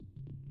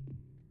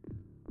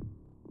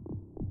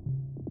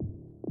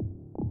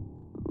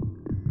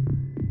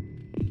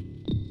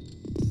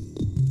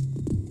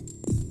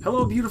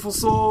Hello, beautiful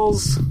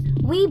souls.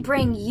 We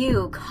bring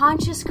you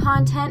conscious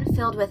content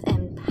filled with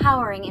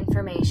empowering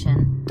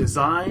information.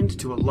 Designed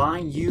to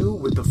align you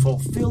with the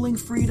fulfilling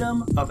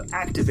freedom of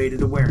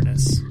activated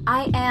awareness.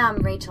 I am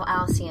Rachel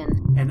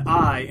Alcyon. And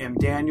I am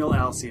Daniel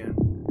Alcyon.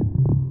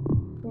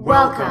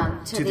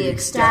 Welcome to the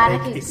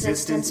Ecstatic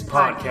Existence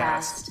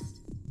Podcast.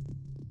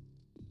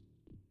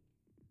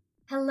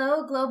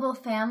 Hello, global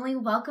family.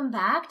 Welcome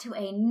back to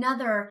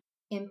another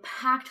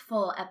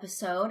impactful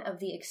episode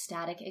of the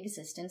Ecstatic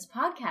Existence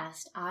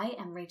Podcast. I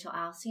am Rachel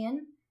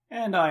Alcyon.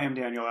 And I am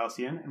Daniel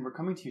Alcyon, and we're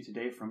coming to you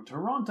today from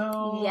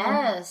Toronto.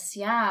 Yes,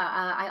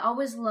 yeah. I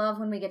always love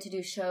when we get to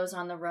do shows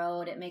on the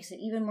road. It makes it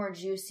even more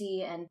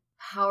juicy and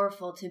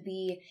powerful to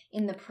be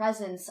in the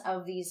presence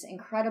of these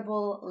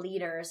incredible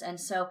leaders. And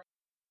so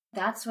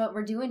that's what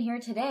we're doing here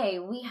today.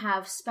 We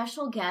have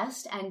special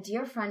guest and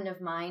dear friend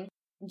of mine,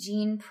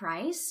 Jean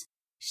Price.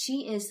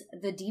 She is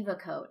the Diva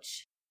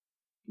Coach.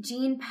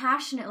 Jean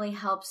passionately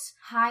helps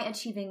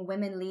high-achieving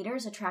women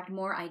leaders attract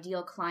more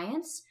ideal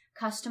clients,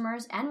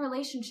 customers, and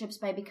relationships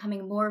by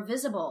becoming more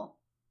visible.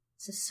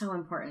 This is so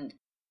important.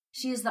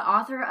 She is the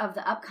author of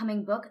the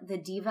upcoming book, The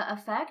Diva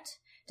Effect.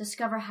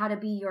 Discover how to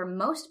be your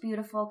most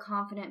beautiful,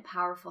 confident,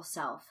 powerful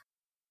self.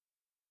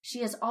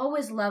 She has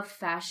always loved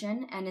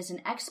fashion and is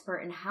an expert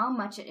in how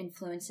much it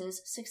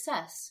influences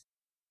success.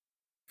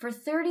 For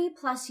 30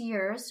 plus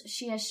years,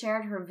 she has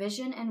shared her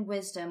vision and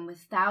wisdom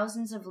with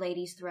thousands of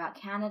ladies throughout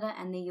Canada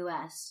and the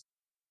US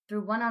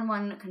through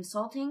one-on-one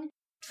consulting,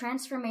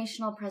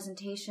 transformational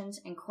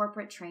presentations, and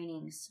corporate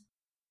trainings.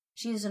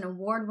 She is an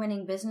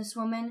award-winning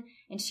businesswoman,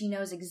 and she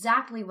knows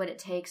exactly what it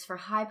takes for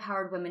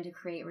high-powered women to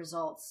create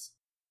results.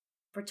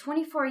 For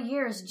 24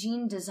 years,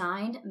 Jean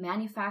designed,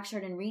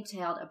 manufactured, and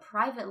retailed a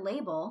private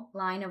label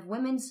line of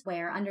women's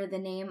wear under the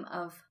name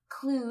of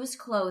Clues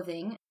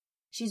Clothing.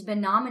 She's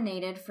been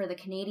nominated for the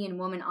Canadian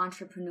Woman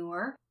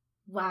Entrepreneur.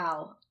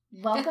 Wow.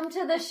 Welcome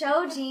to the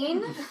show,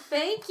 Jean.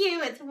 Thank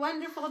you. It's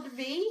wonderful to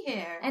be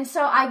here. And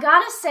so I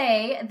gotta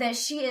say that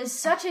she is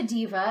such a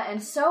diva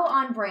and so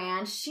on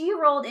brand. She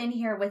rolled in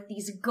here with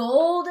these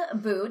gold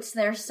boots.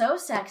 They're so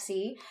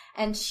sexy.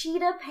 And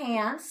cheetah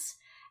pants.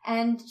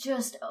 And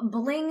just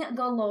bling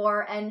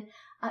galore. And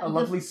a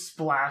lovely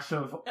splash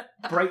of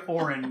bright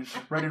orange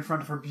right in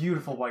front of her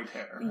beautiful white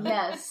hair.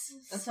 Yes.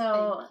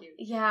 So,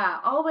 yeah,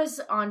 always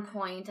on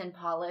point and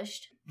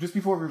polished. Just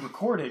before we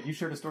recorded, you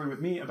shared a story with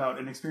me about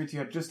an experience you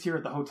had just here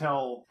at the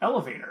hotel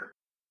elevator.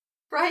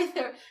 Right.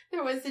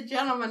 There was a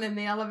gentleman in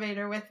the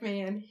elevator with me,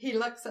 and he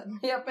looks at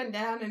me up and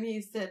down, and he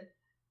said,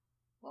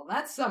 "Well,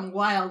 that's some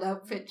wild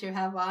outfit you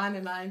have on."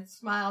 And I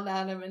smiled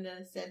at him, and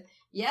I said,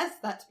 "Yes,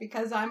 that's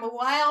because I'm a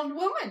wild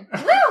woman."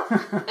 Woo!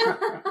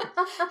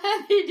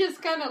 And he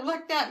just kind of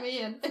looked at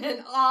me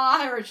in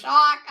awe or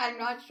shock. I'm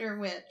not sure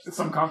which. It's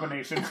some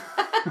combination.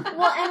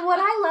 Well, and what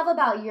I love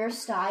about your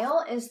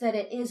style is that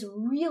it is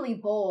really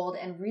bold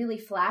and really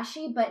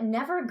flashy, but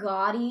never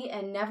gaudy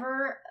and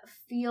never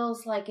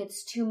feels like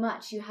it's too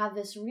much. You have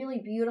this really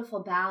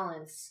beautiful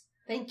balance.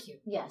 Thank you.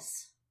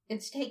 Yes.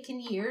 It's taken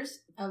years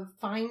of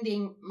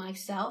finding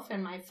myself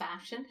and my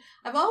fashion.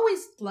 I've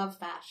always loved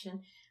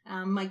fashion.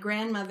 My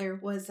grandmother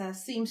was a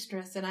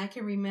seamstress, and I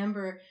can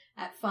remember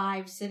at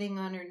 5 sitting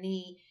on her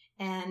knee,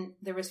 and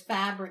there was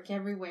fabric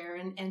everywhere,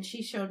 and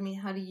she showed me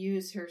how to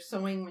use her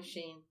sewing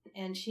machine.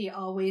 And she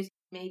always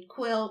made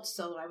quilts,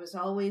 so I was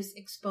always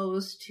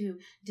exposed to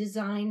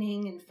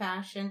designing and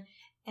fashion,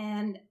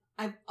 and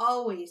I've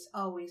always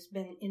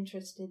been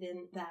interested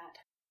in that.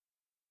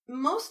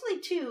 Mostly,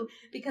 too,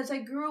 because I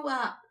grew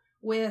up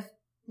with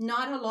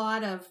not a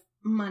lot of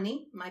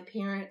money. My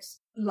parents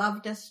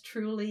loved us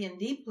truly and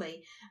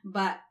deeply,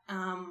 but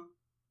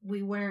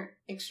we weren't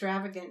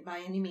extravagant by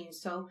any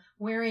means. So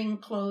wearing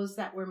clothes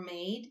that were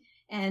made,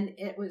 and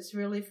it was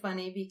really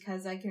funny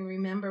because I can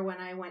remember when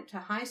I went to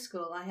high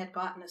school, I had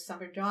gotten a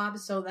summer job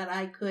so that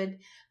I could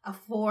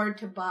afford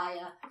to buy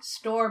a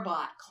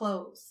store-bought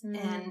clothes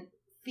and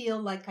feel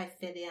like I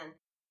fit in.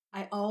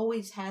 I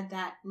always had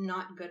that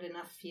not good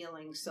enough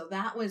feeling. So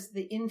that was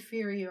the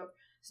inferior,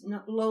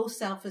 low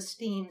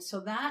self-esteem. So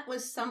that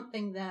was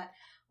something that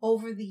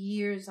over the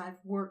years I've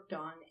worked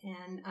on,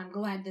 and I'm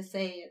glad to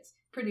say it's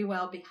pretty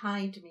well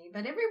behind me.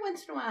 But every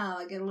once in a while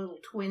I get a little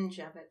twinge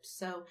of it.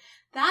 So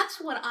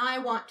that's what I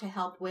want to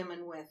help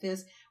women with,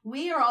 is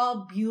we are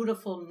all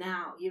beautiful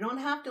now. You don't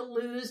have to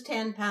lose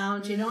 10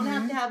 pounds. You don't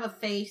have to have a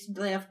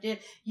facelift.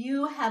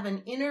 You have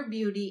an inner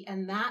beauty,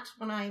 and that's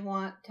what I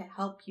want to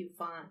help you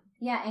find.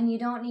 Yeah, and you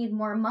don't need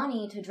more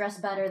money to dress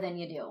better than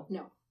you do.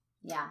 No.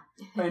 Yeah.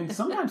 And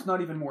sometimes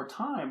not even more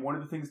time. One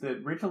of the things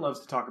that Rachel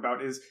loves to talk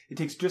about is it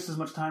takes just as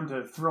much time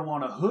to throw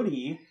on a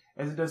hoodie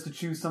as it does to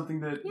choose something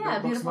that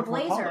looks much more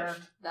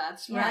polished.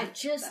 That's right. right.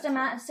 Just same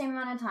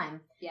amount of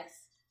time. Yes.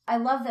 I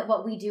love that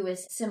what we do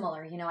is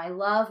similar. You know, I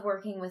love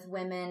working with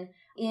women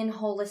in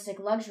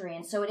holistic luxury.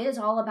 And so it is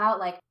all about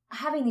like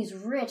having these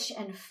rich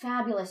and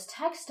fabulous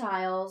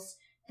textiles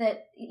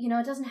that,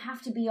 it doesn't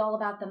have to be all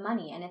about the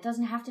money, and it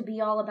doesn't have to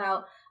be all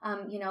about,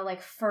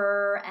 like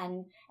fur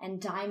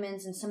and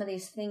diamonds and some of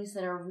these things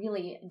that are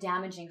really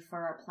damaging for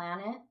our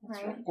planet,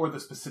 right? Or the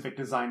specific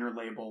designer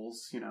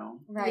labels,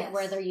 Right, Yes.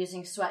 where they're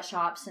using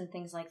sweatshops and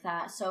things like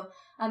that. So,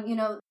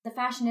 the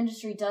fashion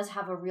industry does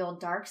have a real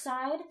dark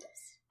side,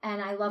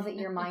 and I love that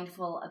you're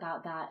mindful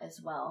about that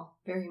as well.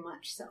 Very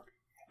much so.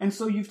 And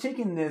so you've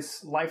taken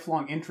this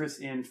lifelong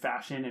interest in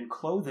fashion and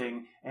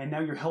clothing, and now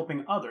you're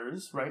helping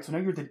others, right? So now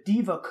you're the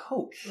diva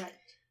coach. Right.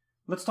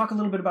 Let's talk a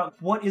little bit about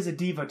what is a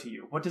diva to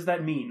you? What does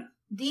that mean?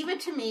 Diva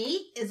to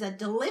me is a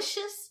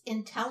delicious,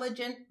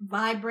 intelligent,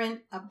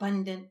 vibrant,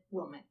 abundant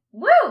woman.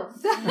 Woo!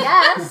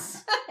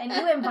 Yes! And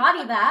you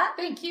embody that.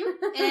 Thank you.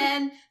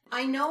 And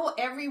I know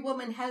every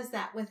woman has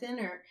that within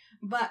her,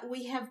 but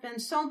we have been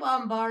so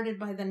bombarded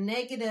by the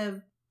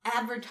negative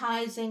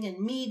advertising and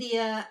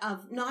media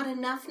of not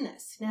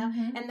enoughness now,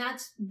 and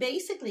that's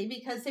basically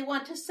because they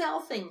want to sell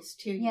things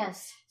to you.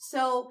 Yes.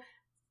 So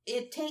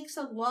it takes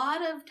a lot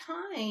of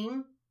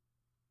time.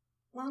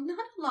 Well, not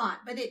a lot,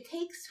 but it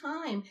takes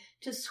time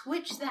to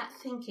switch that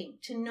thinking,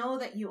 to know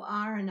that you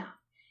are enough.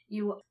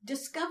 You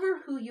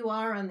discover who you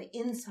are on the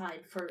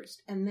inside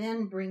first, and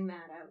then bring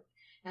that out.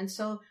 And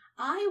so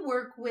I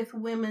work with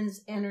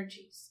women's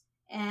energies,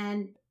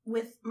 and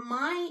with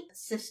my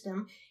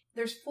system,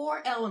 there's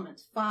 4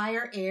 elements: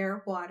 fire,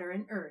 air, water,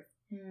 and earth.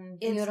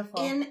 Beautiful.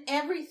 It's in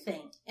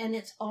everything, and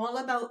it's all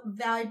about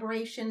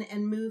vibration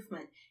and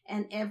movement.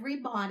 And every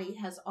body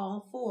has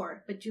all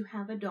 4, but you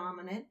have a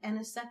dominant and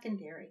a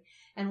secondary.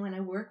 And when I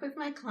work with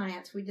my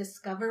clients, we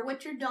discover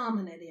what your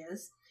dominant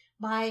is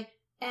by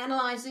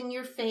analyzing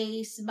your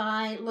face,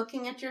 by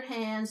looking at your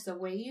hands, the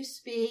way you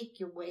speak,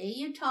 your way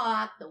you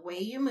talk, the way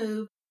you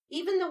move,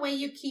 even the way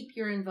you keep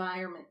your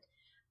environment.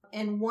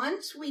 And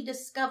once we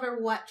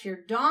discover what your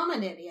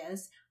dominant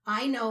is,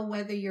 I know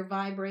whether your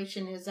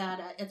vibration is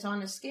it's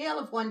on a scale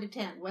of 1 to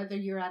 10, whether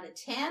you're at a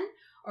 10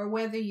 or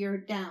whether you're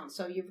down.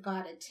 So you've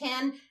got a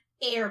 10,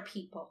 air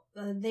people.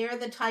 They're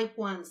the type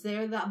 1s.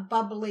 They're the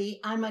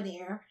bubbly, I'm an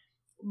air.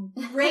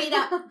 Right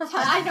up.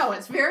 I know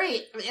it's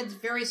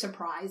very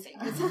surprising.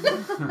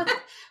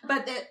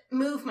 But the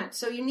movement.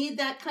 So you need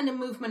that kind of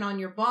movement on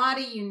your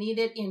body. You need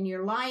it in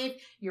your life.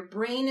 Your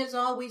brain is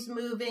always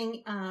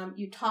moving.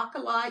 You talk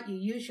a lot. You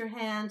use your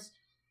hands.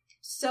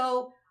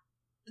 So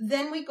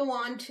then we go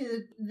on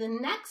to the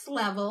next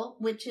level,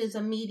 which is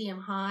a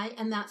medium high,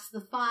 and that's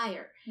the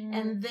fire.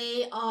 And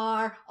they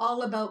are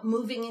all about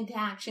moving into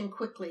action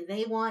quickly.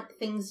 They want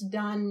things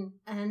done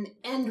and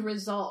end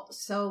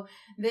results. So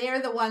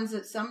they're the ones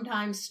that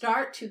sometimes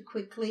start too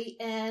quickly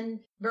and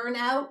burn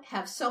out,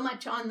 have so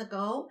much on the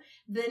go.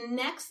 The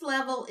next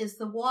level is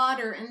the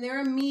water, and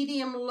they're a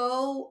medium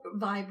low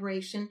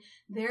vibration.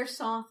 They're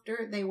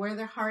softer. They wear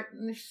their heart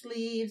in their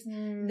sleeves.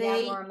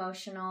 They're more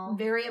emotional.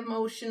 Very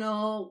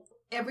emotional.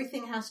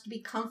 Everything has to be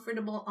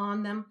comfortable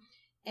on them.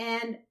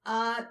 And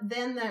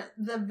then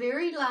the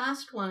very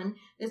last one,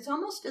 it's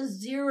almost a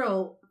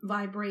 0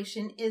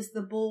 vibration, is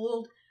the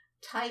bold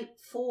type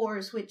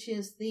 4s, which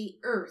is the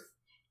earth.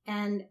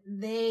 And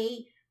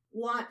they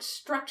want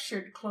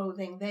structured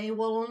clothing. They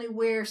will only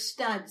wear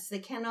studs. They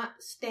cannot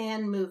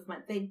stand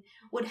movement. They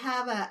would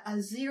have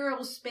a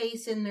 0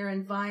 space in their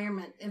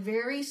environment,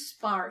 very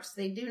sparse.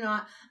 They do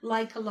not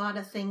like a lot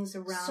of things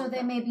around So they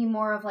them. may be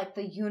more of like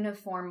the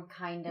uniform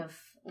kind of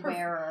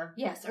wearer.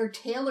 Yes, or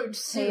tailored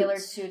suits.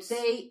 Tailored suits.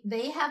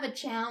 They have a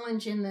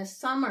challenge in the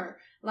summer,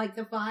 like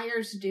the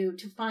fires do,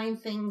 to find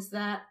things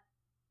that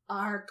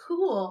are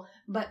cool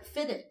but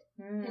fitted.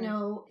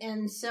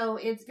 And so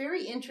it's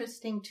very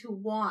interesting to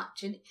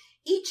watch. And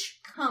each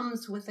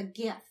comes with a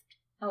gift.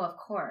 Oh, of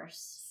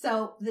course.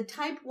 So the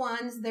type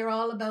 1s, they're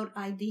all about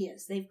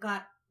ideas. They've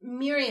got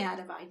myriad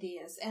of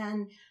ideas.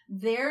 And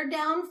their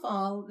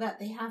downfall that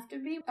they have to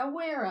be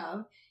aware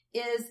of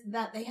is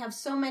that they have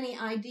so many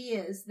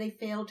ideas, they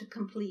fail to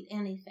complete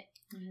anything.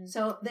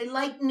 So they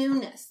like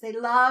newness. They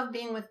love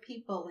being with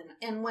people.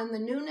 And when the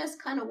newness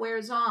kind of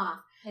wears off.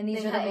 And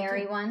these are the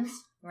airy ones?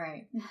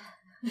 Right.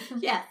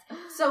 Yes.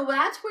 So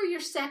that's where your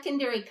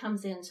secondary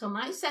comes in. So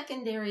my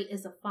secondary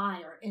is a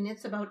fire, and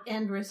it's about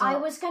end results. I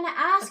was going to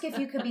ask if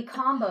you could be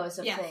combos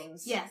of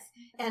things. Yes.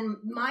 And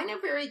mine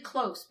are very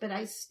close, but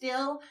I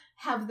still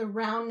have the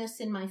roundness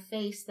in my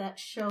face that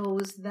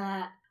shows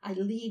that I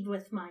lead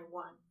with my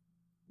 1.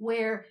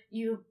 Where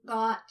you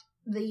got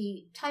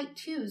the type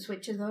 2s,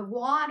 which is the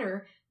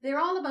water,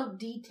 they're all about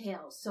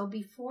details. So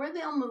before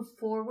they'll move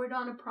forward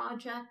on a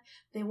project,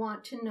 they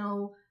want to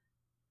know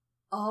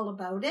all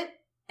about it.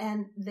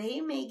 And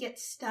they may get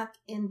stuck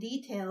in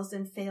details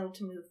and fail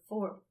to move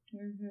forward.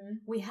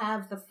 We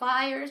have the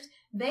fires.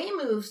 They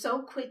move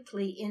so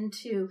quickly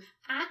into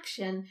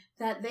action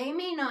that they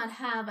may not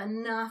have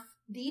enough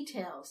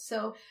details.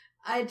 So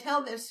I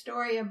tell this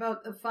story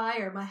about the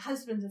fire. My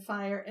husband's a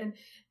fire, and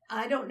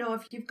I don't know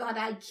if you've got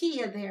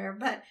IKEA there,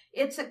 but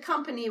it's a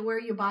company where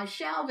you buy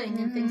shelving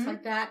and things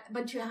like that,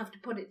 but you have to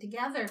put it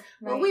together.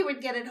 Right. Well, we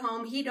would get it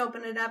home, he'd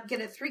open it up,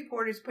 get it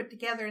 3/4 put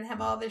together and have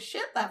all this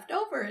shit left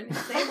over. And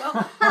he'd say, well,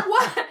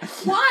 what?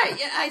 Why?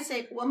 I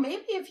say, well,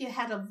 maybe if you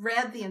had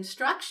read the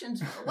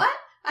instructions, what?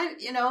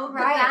 But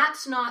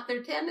that's not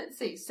their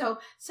tendency. So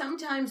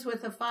sometimes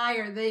with a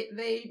fire,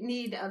 they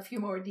need a few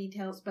more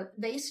details, but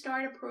they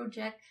start a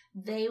project,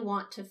 they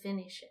want to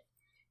finish it.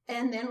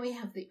 And then we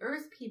have the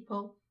earth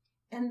people,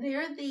 and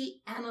they're the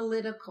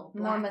analytical.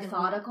 More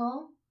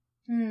methodical.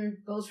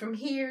 Goes from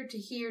here to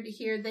here to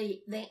here.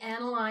 They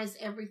analyze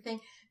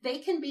everything. They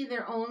can be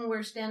their own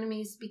worst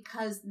enemies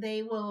because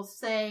they will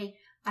say,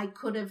 I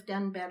could have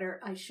done better.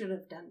 I should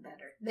have done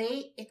better.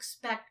 They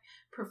expect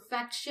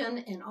perfection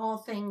in all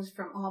things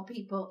from all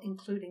people,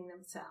 including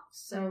themselves.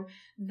 So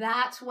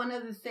that's one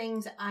of the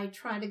things I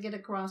try to get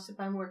across if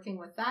I'm working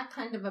with that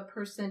kind of a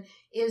person,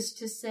 is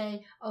to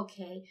say,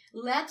 okay,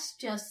 let's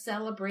just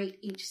celebrate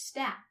each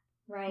step,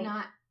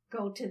 not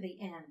go to the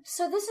end.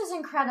 So this is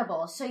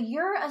incredible. So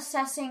you're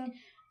assessing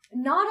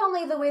not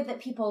only the way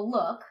that people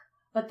look,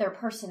 but their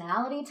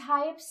personality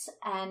types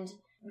and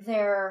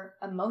their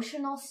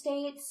emotional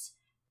states,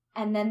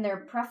 and then their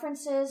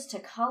preferences to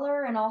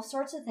color and all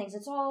sorts of things.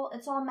 It's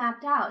all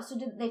mapped out. So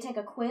do they take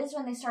a quiz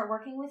when they start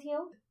working with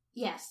you?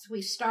 Yes,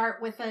 we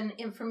start with an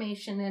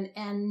information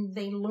and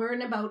they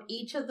learn about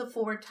each of the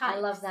 4 types. I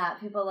love that.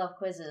 People love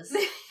quizzes.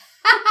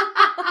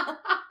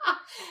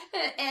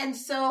 And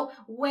so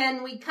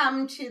when we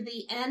come to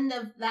the end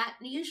of that,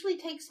 it usually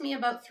takes me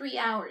about 3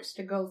 hours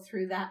to go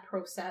through that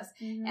process.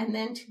 And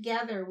then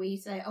together we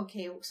say,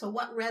 okay, so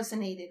what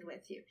resonated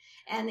with you?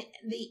 And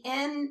the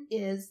end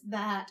is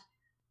that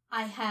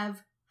I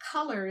have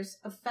colors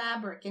of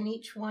fabric in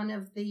each one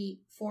of the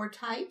 4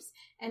 types,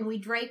 and we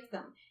drape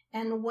them.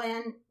 And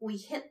when we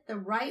hit the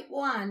right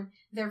one,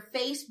 their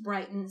face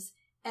brightens,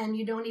 and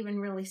you don't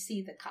even really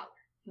see the color.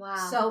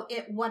 Wow. So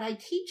what I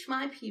teach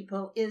my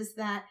people is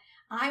that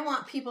I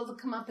want people to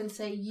come up and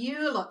say,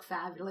 you look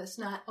fabulous,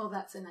 not, oh,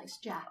 that's a nice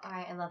jacket.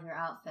 I love your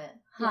outfit.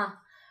 Huh.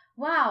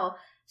 Wow.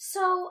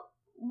 So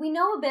we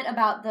know a bit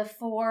about the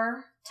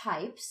 4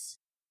 types.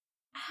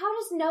 How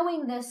does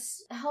knowing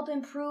this help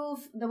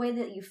improve the way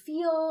that you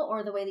feel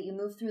or the way that you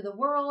move through the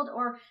world?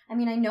 Or, I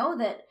mean, I know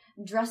that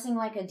dressing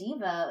like a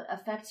diva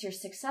affects your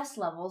success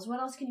levels.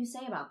 What else can you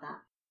say about that?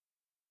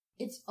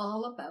 It's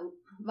all about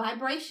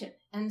vibration.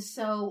 And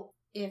so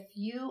if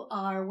you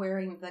are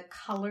wearing the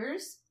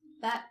colors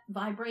that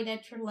vibrate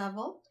at your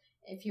level,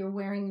 if you're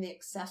wearing the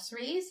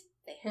accessories,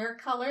 the hair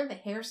color, the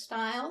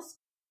hairstyles,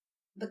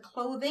 the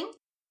clothing,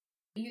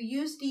 you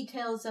use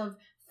details of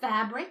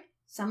fabric.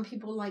 Some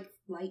people like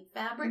light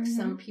fabric.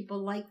 Some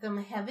people like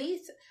them heavy.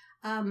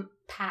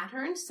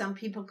 Patterns. Some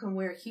people can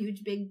wear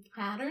huge, big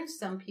patterns.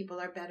 Some people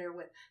are better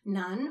with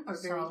none or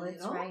very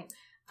little. Right.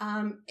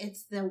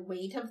 It's the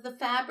weight of the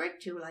fabric.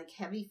 Do you like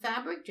heavy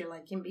fabric? Do you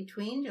like in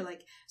between? Do you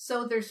like...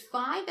 So there's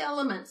 5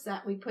 elements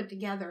that we put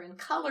together, and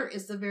color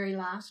is the very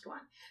last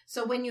one.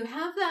 So when you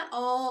have that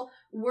all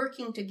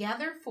working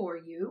together for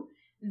you,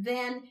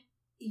 then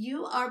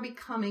you are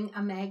becoming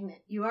a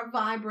magnet. You are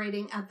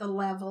vibrating at the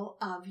level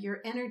of your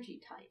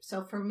energy type.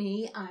 So for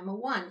me, I'm a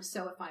 1.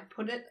 So if I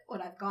put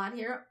what I've got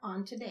here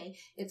on today,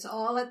 it's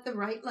all at the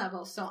right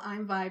level. So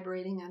I'm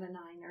vibrating at a 9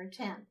 or a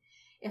 10.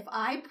 If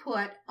I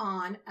put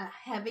on a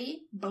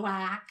heavy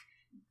black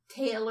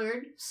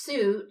tailored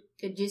suit,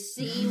 could you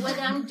see what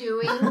I'm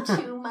doing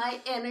to my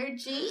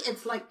energy?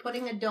 It's like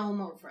putting a dome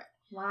over it.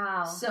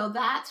 Wow. So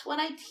that's what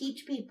I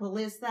teach people,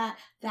 is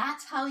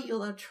that's how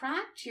you'll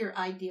attract your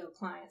ideal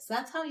clients.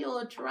 That's how you'll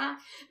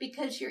attract,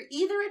 because you're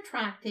either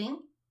attracting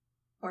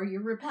or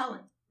you're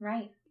repelling.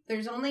 Right.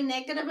 There's only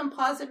negative and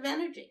positive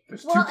energy.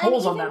 There's 2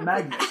 poles on that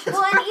magnet.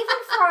 Well, and even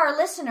for our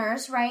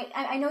listeners, right,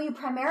 I know you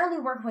primarily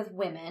work with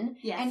women,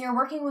 and you're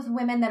working with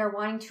women that are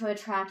wanting to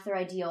attract their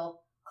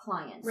ideal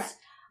clients. Right.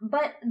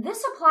 But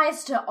this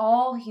applies to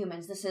all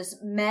humans. This is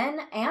men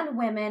and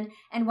women,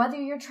 and whether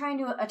you're trying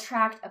to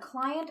attract a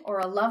client or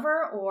a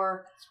lover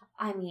or,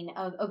 I mean,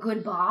 a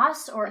good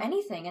boss or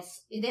anything,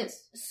 it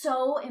is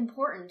so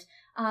important.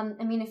 I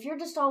mean, if you're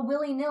just all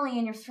willy-nilly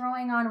and you're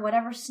throwing on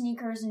whatever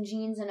sneakers and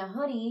jeans and a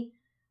hoodie,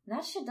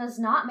 that shit does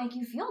not make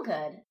you feel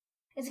good.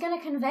 It's going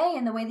to convey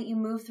in the way that you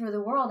move through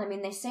the world. I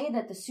mean, they say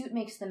that the suit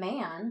makes the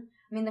man.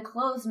 I mean, the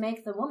clothes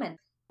make the woman.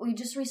 We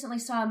just recently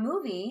saw a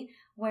movie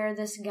where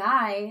this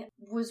guy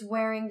was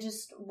wearing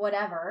just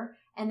whatever,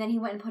 and then he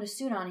went and put a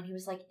suit on, and he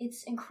was like,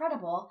 it's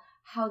incredible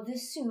how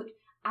this suit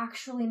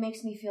actually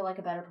makes me feel like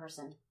a better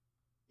person.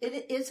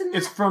 Isn't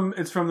It's from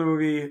the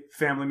movie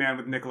Family Man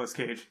with Nicolas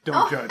Cage.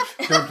 Don't judge.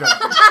 Don't judge.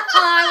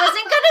 I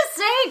wasn't going to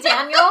say,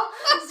 Daniel.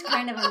 It's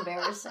kind of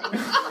embarrassing.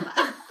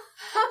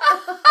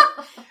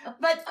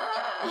 But,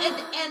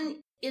 and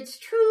it's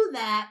true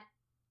that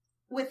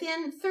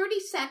within 30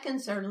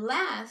 seconds or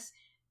less,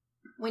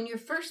 when you're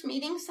first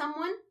meeting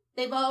someone,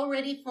 they've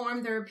already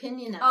formed their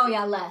opinion of you. Oh,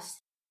 yeah, less.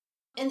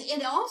 And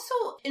it also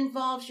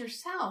involves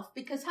yourself,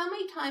 because how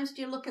many times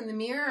do you look in the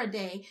mirror a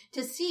day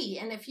to see?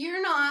 And if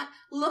you're not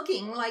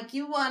looking like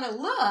you want to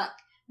look,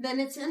 then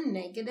it's a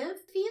negative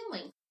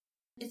feeling.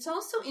 It's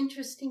also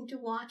interesting to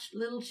watch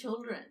little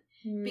children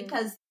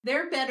because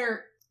they're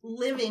better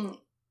living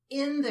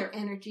in their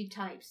energy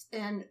types,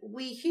 and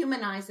we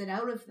humanize it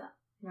out of them.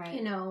 Right.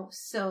 You know,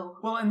 so...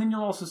 Well, and then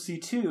you'll also see,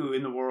 too,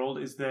 in the world,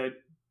 is that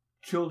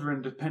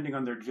children, depending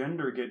on their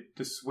gender, get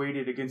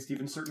dissuaded against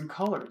even certain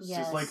colors.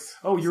 Yes. It's like,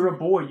 oh, you're a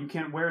boy, you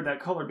can't wear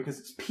that color because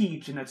it's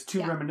peach, and that's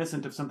too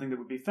reminiscent of something that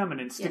would be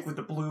feminine. Stick with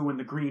the blue and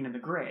the green and the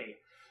gray.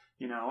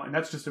 You know, and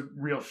that's just a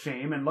real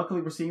shame. And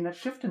luckily we're seeing that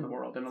shift in the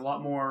world, and a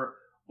lot more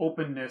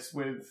openness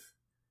with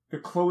the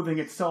clothing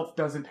itself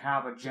doesn't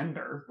have a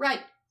gender.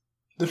 Right.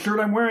 The shirt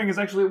I'm wearing is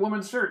actually a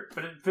woman's shirt,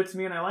 but it fits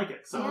me and I like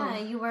it. So yeah,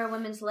 you wear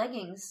women's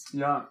leggings.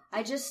 Yeah.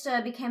 I just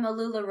became a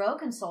LuLaRoe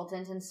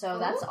consultant, and so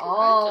that's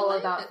all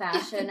about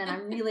fashion, and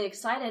I'm really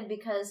excited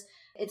because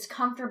it's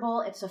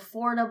comfortable, it's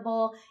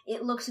affordable,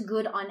 it looks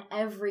good on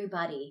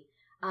everybody.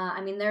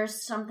 I mean,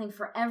 there's something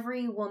for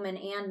every woman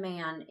and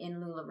man in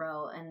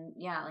LuLaRoe, and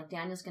yeah, like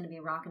Daniel's going to be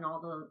rocking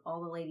all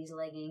the ladies'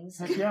 leggings.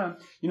 Heck yeah.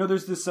 You know,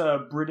 there's this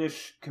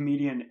British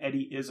comedian,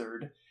 Eddie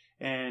Izzard,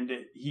 and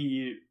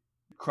he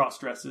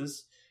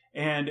cross-dresses,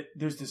 and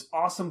there's this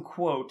awesome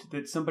quote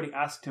that somebody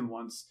asked him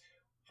once,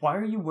 "Why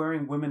are you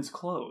wearing women's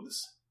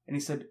clothes?" And he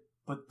said,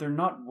 "But they're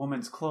not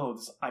women's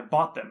clothes. I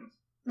bought them.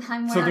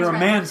 So they're a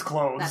man's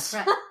clothes." That's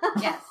right.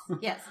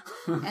 Yes.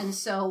 And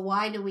so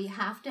why do we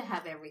have to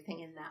have everything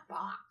in that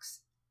box?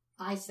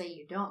 I say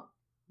you don't.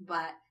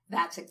 But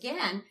that's,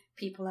 again,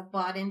 people have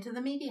bought into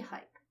the media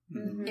hype.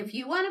 Mm-hmm. If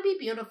you want to be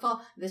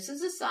beautiful, this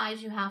is the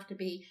size you have to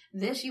be.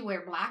 This, you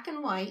wear black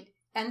and white.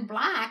 And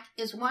black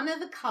is one of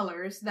the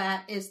colors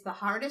that is the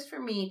hardest for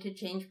me to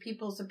change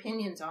people's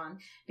opinions on,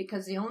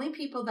 because the only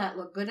people that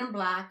look good in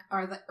black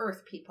are the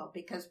earth people,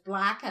 because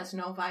black has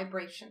no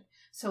vibration.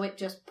 So it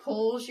just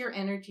pulls your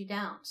energy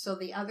down. So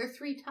the other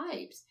three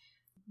types,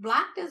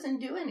 black doesn't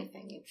do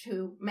anything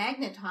to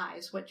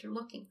magnetize what you're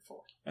looking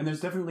for. And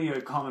there's definitely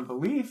a common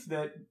belief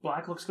that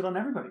black looks good on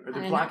everybody, or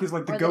that black is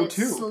like the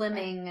go-to.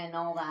 Slimming and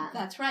all that.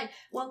 That's right.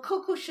 Well,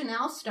 Coco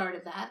Chanel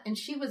started that, and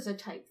she was a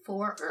type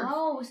 4 earth.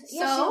 Oh,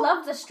 yeah, she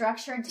loved the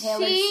structured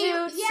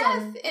tailored suits.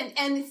 Yes,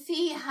 and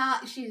see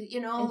how she,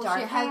 you know,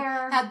 she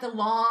had the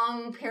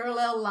long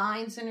parallel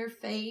lines in her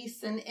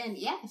face, and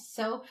yes,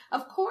 so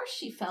of course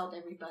she felt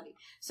everybody.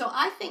 So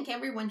I think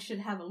everyone should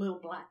have a little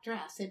black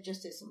dress. It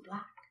just isn't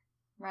black.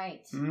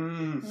 Right.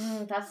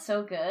 That's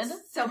so good.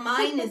 So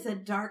mine is a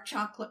dark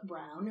chocolate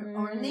brown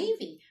or a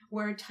navy,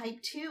 where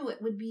type 2,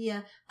 it would be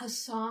a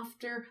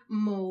softer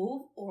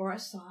mauve or a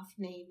soft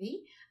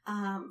navy.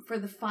 For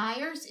the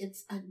fires,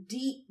 it's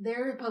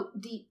they're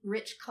about deep,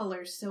 rich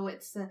colors. So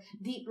it's a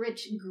deep,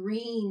 rich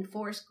green,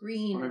 forest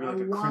green, or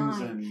maybe or like a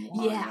crimson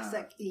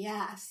wine.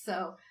 Yes.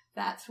 So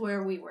that's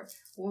where we're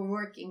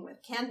working with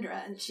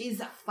Kendra, and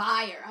she's a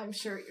fire. I'm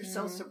sure you're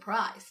so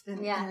surprised.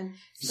 And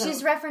so.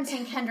 She's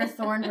referencing Kendra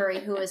Thornbury,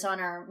 who was on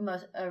our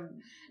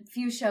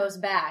few shows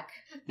back.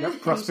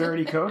 Yep,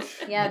 prosperity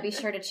coach. Yeah, be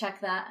sure to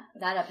check that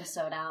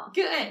episode out.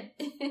 Good.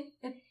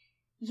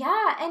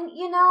 Yeah, and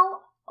you know,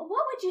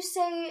 what would you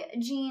say,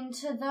 Jean,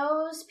 to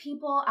those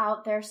people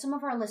out there, some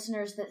of our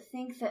listeners that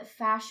think that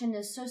fashion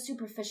is so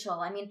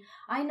superficial? I mean,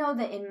 I know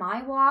that in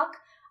my walk,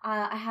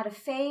 I had a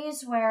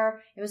phase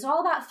where it was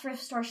all about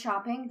thrift store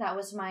shopping. That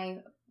was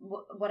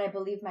what I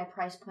believe my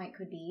price point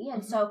could be.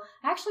 And so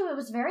actually it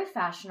was very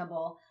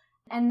fashionable.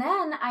 And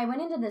then I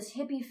went into this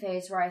hippie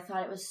phase where I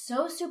thought it was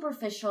so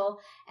superficial,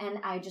 and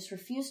I just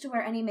refused to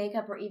wear any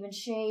makeup or even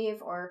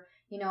shave or,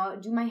 you know,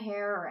 do my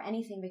hair or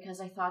anything,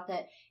 because I thought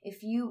that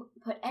if you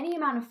put any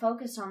amount of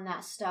focus on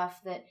that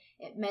stuff, that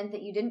it meant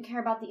that you didn't care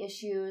about the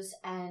issues,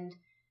 and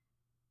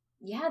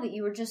yeah, that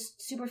you were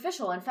just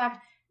superficial. In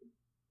fact,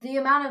 the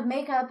amount of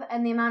makeup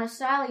and the amount of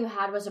style you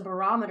had was a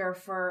barometer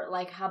for,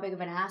 like, how big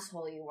of an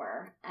asshole you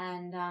were.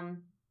 And,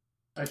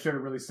 I shared a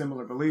really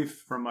similar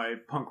belief from my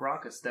punk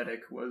rock aesthetic,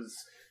 was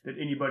that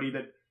anybody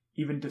that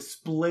even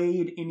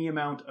displayed any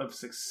amount of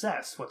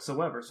success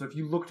whatsoever, so if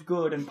you looked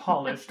good and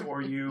polished,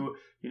 or you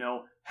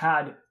know,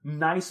 had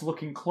nice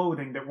looking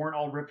clothing that weren't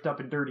all ripped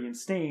up and dirty and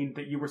stained,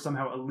 that you were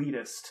somehow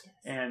elitist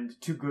and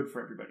too good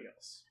for everybody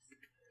else.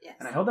 Yes.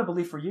 And I held that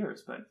belief for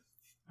years, but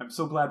I'm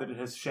so glad that it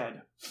has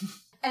shed.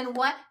 And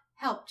what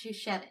helped you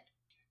shed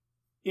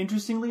it?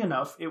 Interestingly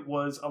enough, it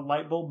was a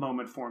light bulb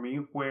moment for me,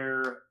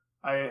 where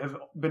I have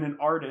been an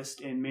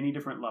artist in many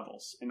different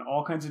levels, in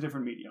all kinds of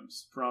different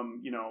mediums, from,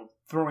 you know,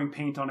 throwing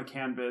paint on a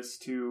canvas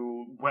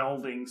to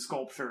welding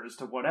sculptures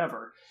to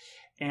whatever.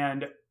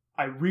 And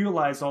I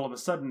realized all of a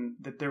sudden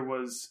that there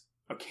was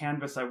a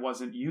canvas I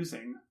wasn't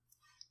using,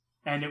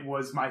 and it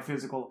was my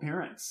physical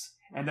appearance.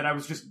 And that I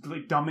was just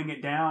like dumbing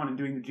it down and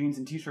doing the jeans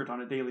and t-shirt on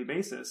a daily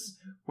basis,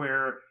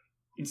 where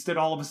instead,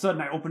 all of a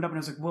sudden, I opened up and I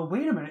was like, well,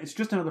 wait a minute, it's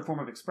just another form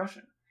of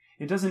expression.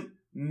 It doesn't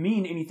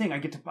mean anything. I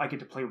get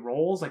to play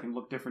roles. I can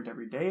look different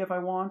every day if I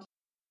want.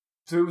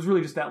 So it was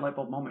really just that light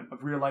bulb moment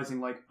of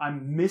realizing, like,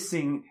 I'm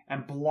missing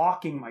and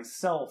blocking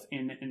myself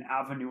in an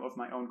avenue of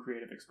my own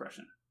creative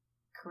expression.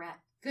 Correct.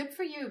 Good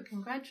for you.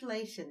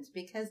 Congratulations.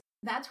 Because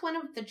that's one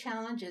of the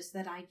challenges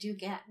that I do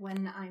get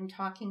when I'm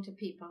talking to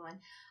people.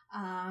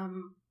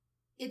 And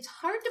it's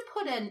hard to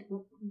put a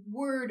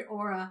word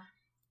or a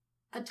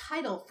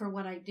title for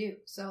what I do.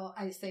 So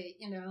I say,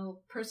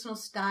 personal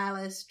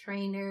stylist,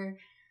 trainer.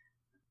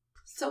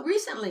 So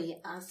recently,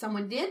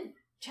 someone did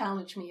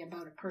challenge me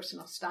about a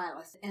personal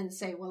stylist and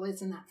say, well,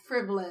 isn't that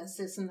frivolous?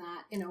 Isn't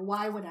that,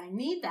 why would I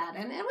need that?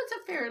 And it was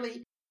a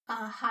fairly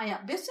high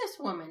up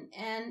businesswoman.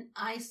 And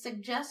I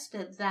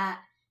suggested that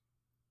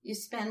you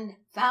spend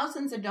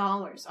thousands of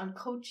dollars on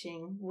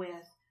coaching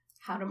with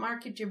how to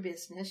market your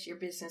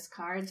business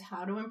cards,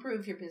 how to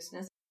improve your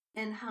business,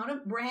 and how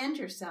to brand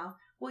yourself.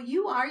 Well,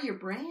 you are your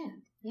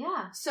brand.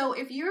 Yeah. So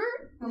if you're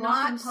a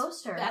not,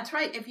 poster. That's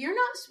right. If you're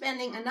not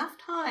spending enough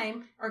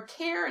time or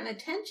care and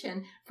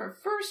attention for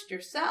first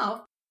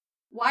yourself,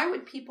 why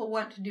would people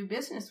want to do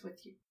business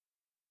with you?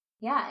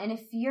 Yeah. And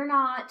if you're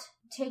not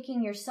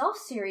taking yourself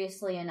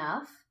seriously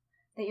enough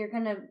that you're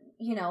going to,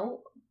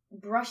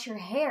 brush your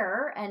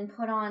hair and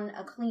put on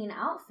a clean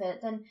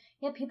outfit, then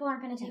people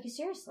aren't going to take you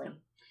seriously.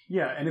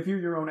 Yeah. And if you're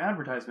your own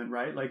advertisement,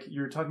 right? Like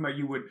you're talking about,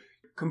 you would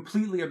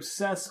completely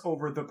obsess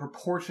over the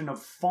proportion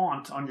of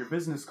font on your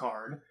business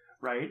card,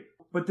 right?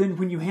 But then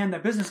when you hand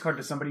that business card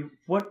to somebody,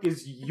 what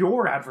is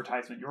your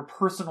advertisement, your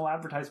personal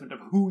advertisement of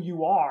who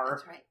you are?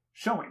 That's right.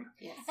 Showing?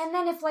 Yes. And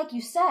then if, like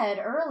you said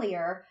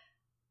earlier,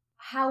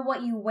 how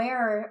what you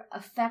wear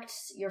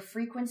affects your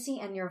frequency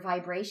and your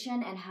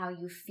vibration and how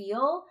you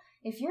feel,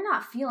 if you're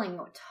not feeling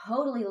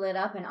totally lit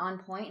up and on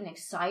point and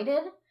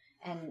excited,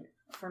 and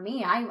for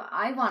me,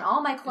 I want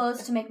all my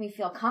clothes to make me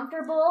feel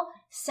comfortable,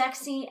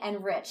 sexy,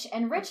 and rich.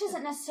 And rich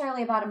isn't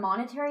necessarily about a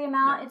monetary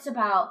amount. No. It's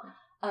about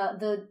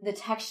the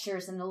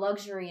textures and the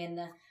luxury and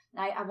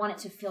I want it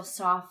to feel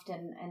soft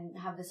and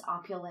have this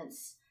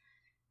opulence.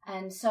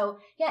 And so,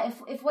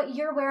 if what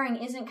you're wearing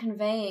isn't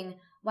conveying,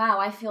 wow,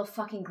 I feel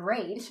fucking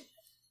great,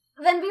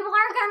 then people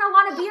aren't going to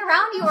want to be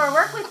around you or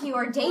work with you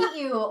or date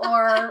you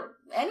or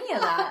any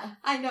of that.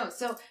 I know.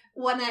 So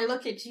when I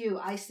look at you,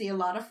 I see a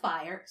lot of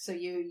fire. So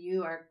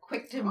you are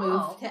quick to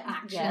move to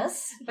action.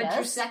 Yes. But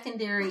your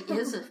secondary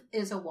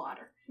is a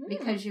water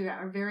because you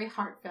are very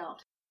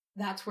heartfelt.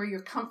 That's where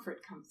your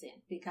comfort comes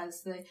in,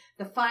 because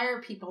the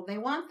fire people, they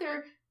want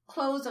their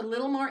clothes a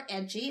little more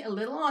edgy, a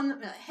little on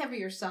the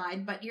heavier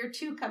side, but your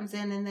 2 comes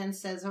in and then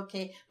says,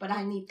 okay, but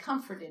I need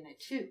comfort in it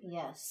too.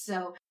 Yes.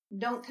 So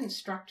don't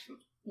construct me.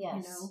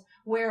 Yes.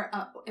 Where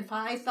if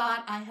I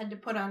thought I had to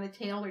put on a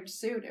tailored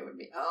suit, it would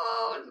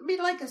be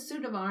like a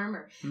suit of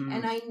armor. Mm.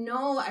 And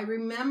I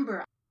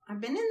remember,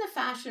 I've been in the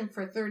fashion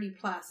for 30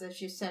 plus,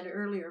 as you said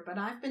earlier, but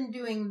I've been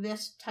doing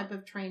this type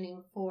of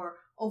training for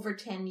over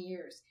 10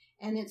 years.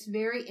 And it's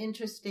very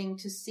interesting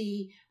to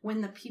see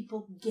when the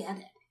people get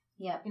it.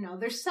 Yeah.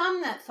 There's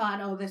some that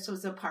thought, this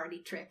was a party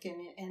trick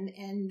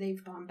and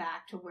they've gone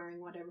back to wearing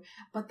whatever.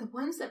 But the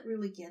ones that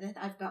really get it,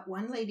 I've got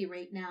one lady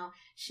right now.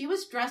 She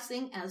was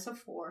dressing as a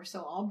 4,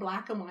 so all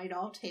black and white,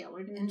 all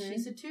tailored, and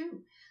she's a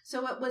 2.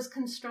 So it was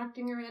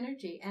constructing her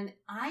energy. And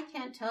I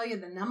can't tell you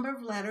the number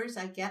of letters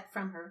I get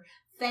from her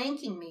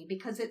thanking me,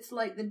 because it's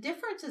like the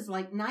difference is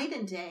like night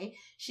and day.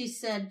 She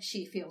said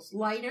she feels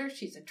lighter.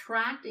 She's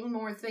attracting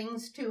more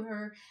things to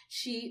her.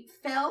 She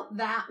felt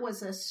that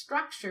was a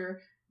structure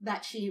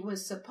that she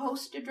was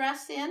supposed to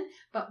dress in,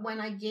 but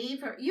when I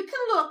gave her, you can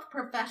look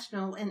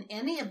professional in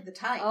any of the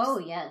types. Oh,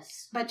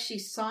 yes. But she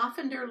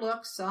softened her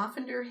look,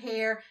 softened her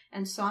hair,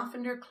 and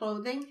softened her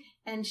clothing,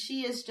 and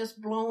she is just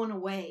blown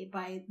away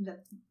by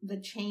the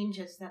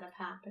changes that have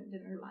happened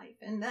in her life.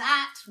 And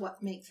that's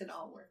what makes it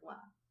all worthwhile.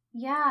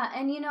 Yeah,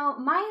 and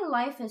my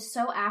life is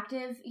so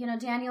active.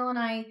 Daniel and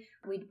I,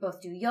 we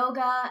both do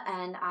yoga,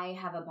 and I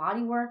have a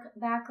bodywork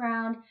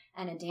background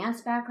and a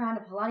dance background,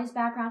 a Pilates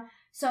background.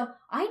 So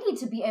I need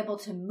to be able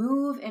to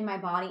move in my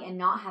body and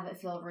not have it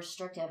feel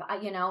restrictive.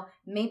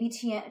 Maybe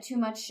too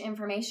much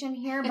information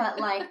here, but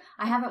I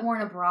haven't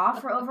worn a bra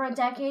for over a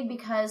decade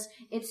because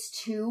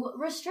it's too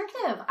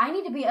restrictive. I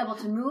need to be able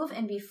to move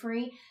and be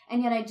free.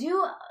 And yet I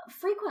do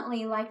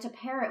frequently like to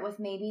pair it with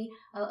maybe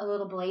a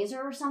little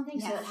blazer or something.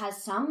 Yes. So it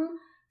has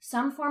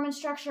some form and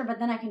structure, but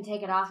then I can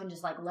take it off and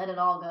just let it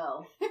all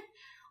go.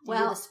 Do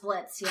the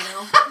splits,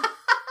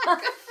 Good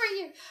for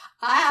you.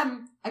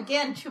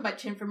 Again, too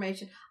much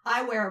information.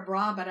 I wear a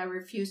bra, but I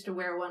refuse to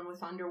wear one with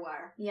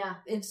underwire. Yeah.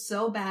 It's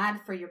so bad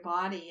for your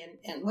body.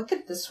 And look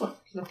at this one.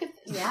 Look at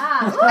this.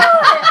 Yeah.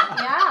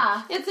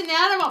 Yeah. It's an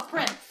animal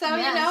print. So,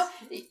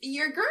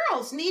 your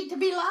girls need to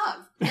be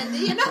loved. And,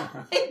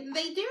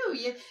 they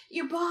do.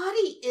 Your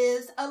body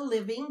is a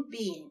living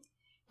being.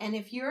 And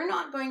if you're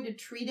not going to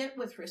treat it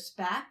with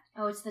respect.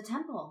 Oh, it's the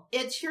temple.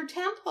 It's your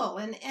temple.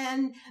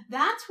 And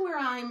that's where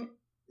I'm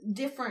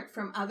different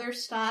from other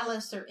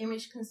stylists or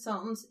image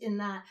consultants, in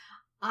that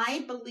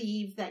I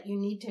believe that you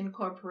need to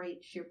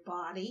incorporate your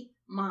body,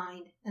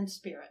 mind, and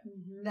spirit.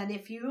 Mm-hmm. That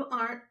if you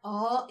aren't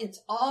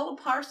it's all a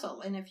parcel.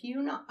 And if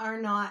you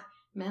are not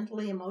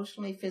mentally,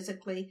 emotionally,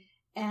 physically,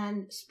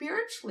 and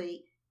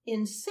spiritually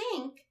in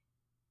sync,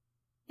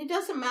 it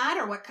doesn't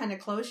matter what kind of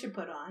clothes you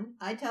put on.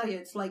 I tell you,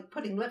 it's like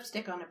putting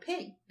lipstick on a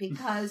pig,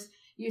 because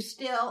you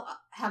still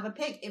have a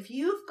pig. If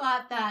you've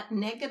got that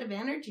negative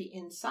energy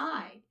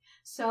inside.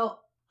 So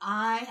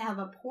I have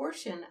a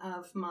portion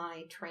of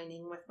my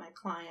training with my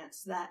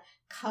clients that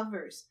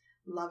covers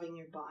loving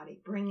your body,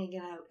 bringing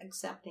it out,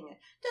 accepting it.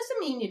 Doesn't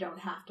mean you don't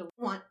have to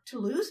want to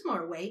lose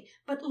more weight,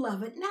 but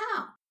love it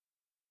now.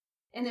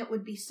 And it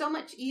would be so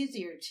much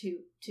easier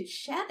to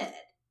shed it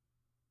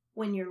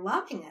when you're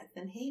loving it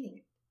than hating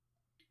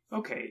it.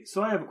 Okay,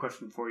 so I have a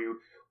question for you.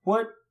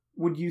 What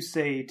would you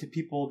say to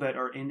people that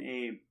are in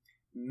a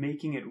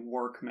making it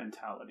work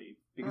mentality?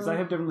 Because I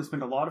have definitely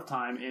spent a lot of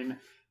time in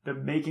the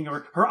making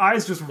of her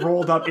eyes just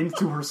rolled up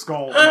into her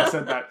skull when I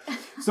said that.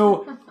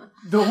 So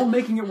the whole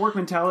making it work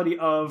mentality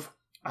of,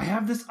 I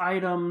have this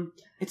item,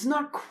 it's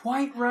not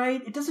quite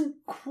right, it doesn't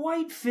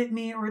quite fit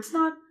me, or it's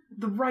not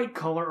the right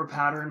color or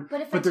pattern.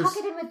 But if I tuck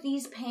it in with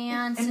these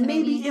pants, and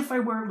maybe if I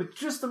wear it with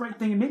just the right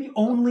thing, and maybe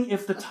only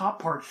if the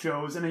top part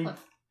shows, and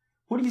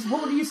what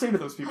would you say to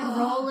those people?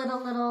 Roll it a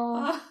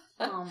little.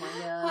 Oh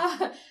my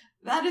God.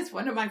 That is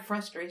one of my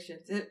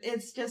frustrations.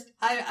 It's just,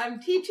 I'm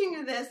teaching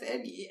you this,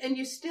 and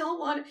you still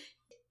want to,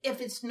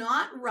 if it's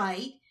not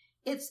right,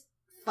 it's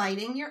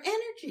fighting your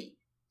energy.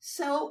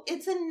 So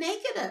it's a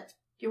negative.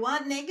 Do you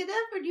want negative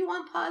or do you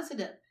want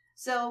positive?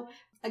 So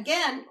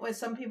again, when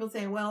some people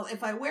say, well,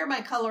 if I wear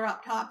my color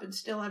up top and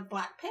still have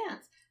black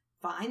pants,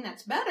 fine,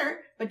 that's better,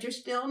 but you're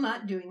still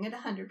not doing it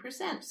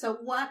 100%. So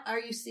what are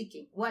you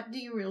seeking? What do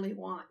you really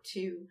want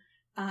to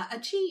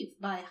achieve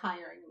by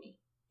hiring me?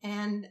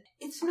 And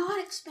it's not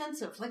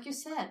expensive, like you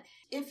said.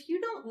 If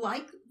you don't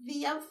like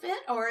the outfit,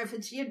 or if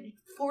it's you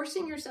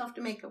forcing yourself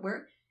to make it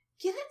work,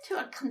 get it to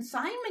a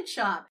consignment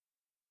shop.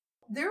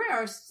 There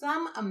are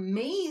some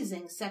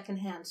amazing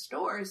secondhand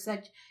stores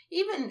that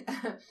even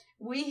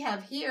we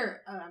have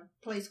here a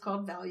place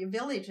called Value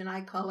Village, and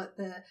I call it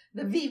the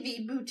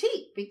VV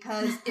Boutique,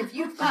 because if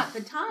you've got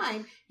the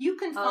time, you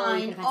can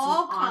find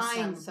all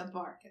kinds of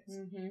bargains.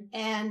 Mm-hmm.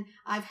 And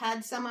I've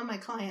had some of my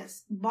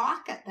clients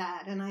balk at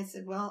that, and I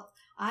said, well,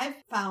 I've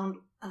found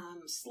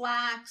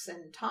slacks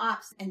and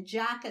tops and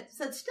jackets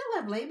that still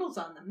have labels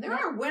on them. There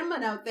are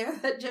women out there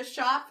that just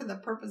shop for the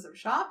purpose of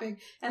shopping,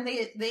 and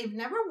they've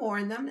never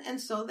worn them, and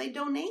so they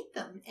donate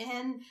them.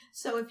 And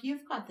so if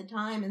you've got the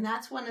time, and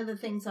that's one of the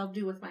things I'll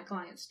do with my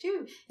clients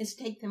too, is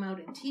take them out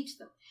and teach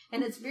them.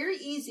 And it's very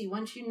easy.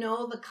 Once you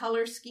know the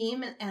color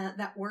scheme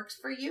that works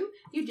for you,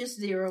 you just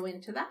zero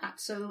into that.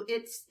 So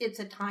it's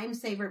a time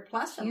saver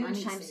plus a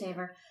money time saver.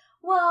 saver.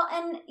 Well,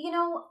 and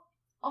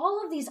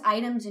all of these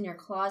items in your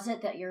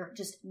closet that you're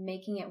just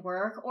making it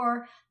work,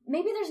 or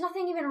maybe there's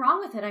nothing even wrong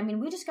with it. I mean,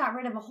 we just got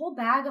rid of a whole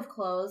bag of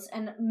clothes,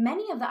 and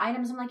many of the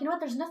items, I'm like, you know what,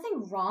 there's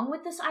nothing wrong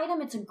with this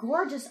item. It's a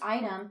gorgeous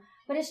item,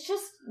 but it's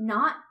just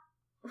not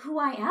who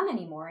I am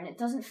anymore, and it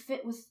doesn't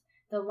fit with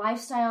the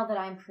lifestyle that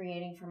I'm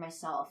creating for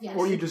myself. Yes.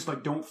 Or you just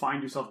don't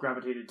find yourself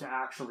gravitated to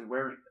actually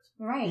wearing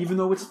it. Right. Even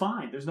though it's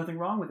fine. There's nothing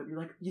wrong with it. You're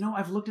like,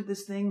 I've looked at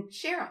this thing.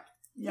 Share it.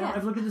 Yeah,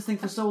 I've looked at this thing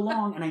for so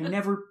long, and I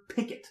never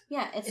pick it.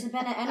 Yeah, it's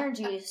been an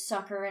energy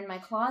sucker in my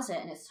closet,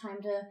 and it's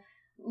time to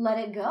let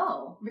it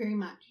go. Very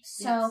much.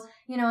 So,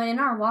 and in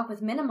our walk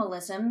with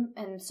minimalism,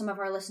 and some of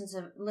our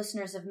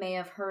listeners may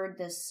have heard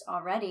this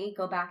already,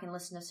 go back and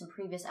listen to some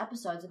previous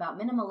episodes about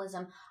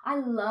minimalism. I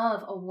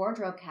love a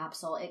wardrobe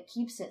capsule. It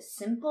keeps it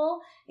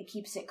simple, it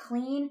keeps it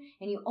clean,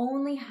 and you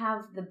only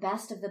have the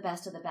best of the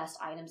best of the best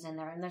items in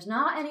there. And there's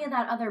not any of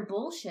that other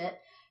bullshit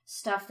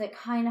stuff that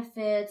kind of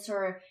fits,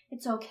 or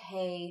it's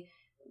okay,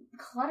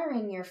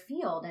 cluttering your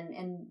field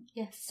and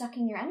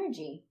sucking your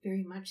energy.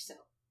 Very much so.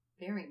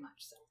 Very much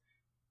so.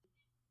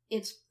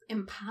 It's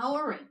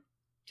empowering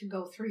to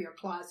go through your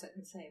closet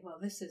and say,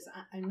 well,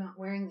 I'm not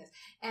wearing this.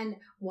 And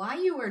why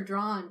you are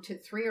drawn to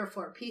 3 or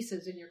 4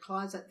 pieces in your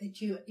closet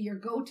that your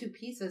go-to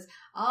pieces,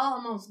 I'll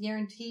almost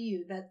guarantee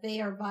you that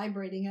they are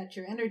vibrating at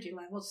your energy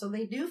level, so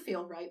they do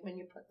feel right when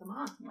you put them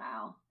on.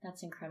 Wow,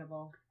 that's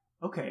incredible.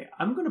 Okay,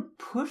 I'm going to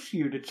push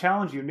you to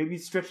challenge you and maybe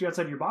stretch you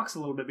outside your box a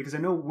little bit, because I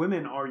know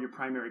women are your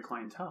primary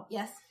clientele.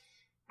 Yes.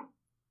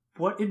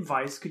 What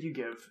advice could you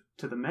give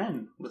to the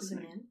men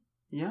listening? To the men?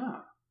 Yeah.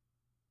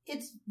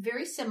 It's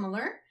very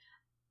similar.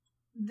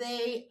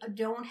 They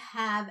don't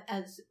have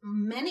as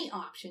many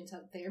options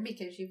out there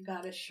because you've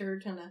got a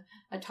shirt and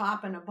a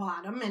top and a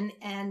bottom,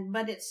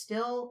 but it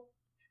still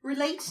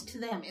relates to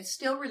them. It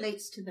still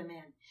relates to the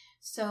men.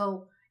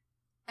 So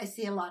I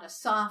see a lot of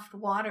soft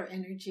water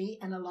energy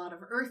and a lot of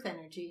earth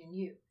energy in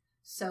you.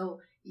 So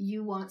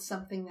you want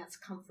something that's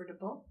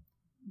comfortable,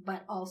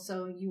 but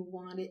also you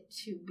want it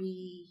to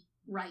be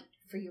right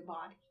for your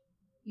body.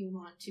 You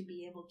want to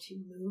be able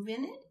to move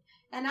in it.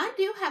 And I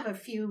do have a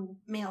few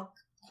male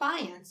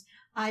clients.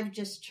 I've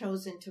just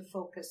chosen to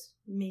focus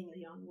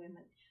mainly on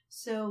women.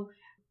 So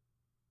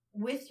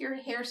with your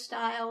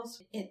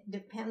hairstyles, it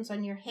depends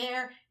on your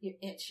hair.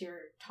 It's your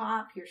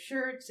top, your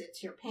shirts,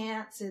 it's your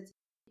pants,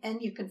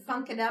 and you can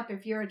funk it up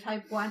if you're a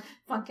type 1,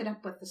 funk it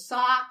up with the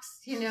socks,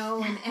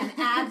 and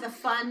add the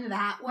fun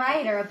that way.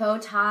 Right, or a bow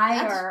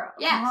tie,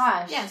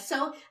 gosh. Yes,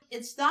 so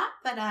it's not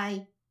that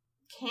I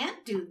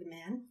can't do the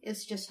men.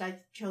 It's just I've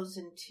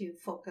chosen to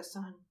focus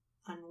on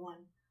one.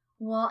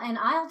 Well, and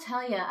I'll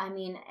tell you,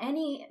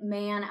 any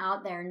man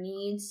out there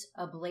needs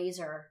a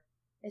blazer.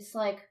 It's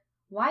like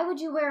why would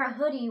you wear a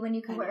hoodie when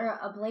you could wear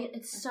a blazer?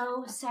 It's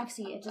so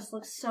sexy. It just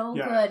looks so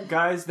Yeah, good.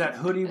 guys, that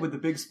hoodie with the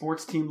big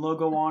sports team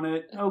logo on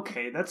it,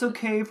 okay, that's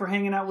okay for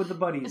hanging out with the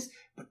buddies.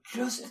 But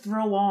just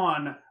throw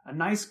on a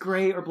nice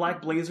gray or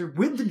black blazer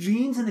with the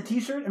jeans and the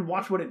t-shirt and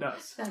watch what it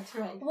does. That's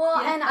right. Well,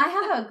 and I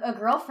have a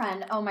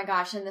girlfriend, oh my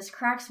gosh, and this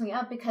cracks me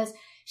up because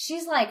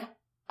she's like,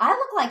 I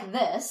look like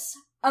this,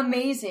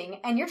 amazing,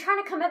 and you're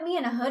trying to come at me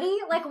in a hoodie?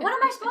 Like, what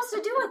am I supposed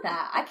to do with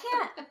that?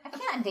 I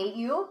can't date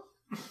you.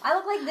 I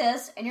look like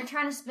this, and you're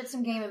trying to spit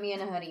some game at me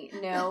in a hoodie.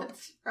 No.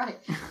 That's right.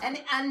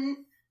 And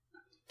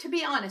to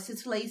be honest,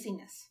 it's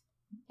laziness.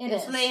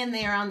 It's laying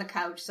there on the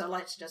couch, so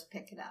let's just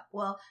pick it up.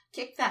 Well,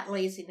 kick that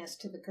laziness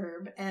to the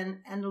curb and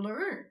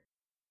learn.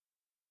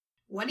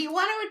 What do you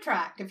want to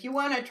attract? If you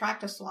want to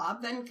attract a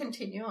slob, then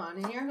continue on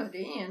in your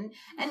hoodie.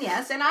 And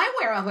yes, and I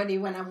wear a hoodie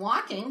when I'm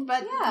walking,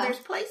 but there's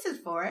places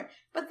for it.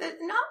 But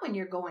not when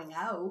you're going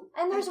out.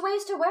 And there's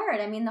ways to wear it.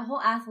 I mean, the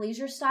whole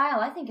athleisure style,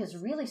 I think, is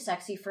really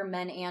sexy for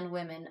men and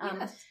women.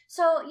 Yes.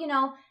 So,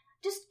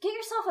 just get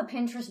yourself a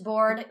Pinterest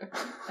board.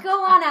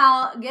 Go on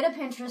out, get a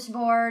Pinterest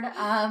board.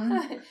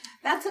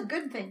 That's a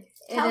good thing.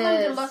 Tell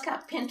them to look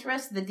up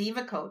Pinterest, the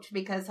Diva Coach,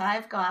 because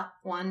I've got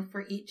one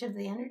for each of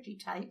the energy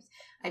types.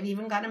 I've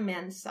even got a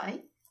men's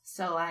site,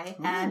 so I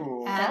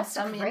add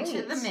some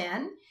into the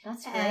men.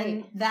 That's great.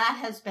 And that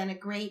has been a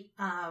great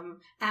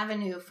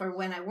avenue for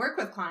when I work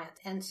with clients.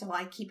 And so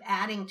I keep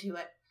adding to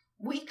it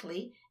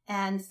weekly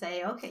and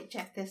say, okay,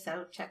 check this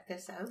out.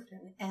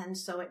 And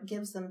so it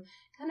gives them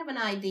kind of an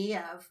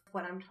idea of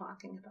what I'm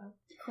talking about.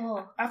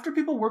 Cool. After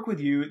people work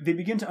with you, they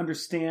begin to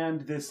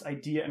understand this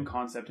idea and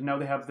concept, and now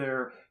they have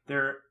their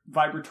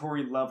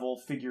vibratory level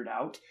figured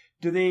out.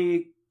 Do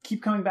they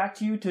keep coming back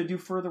to you to do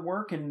further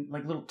work and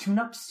like little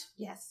tune-ups?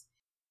 Yes.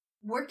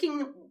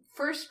 Working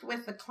first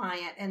with the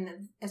client, and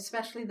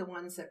especially the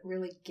ones that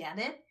really get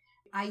it,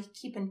 I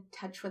keep in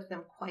touch with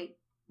them quite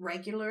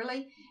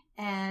regularly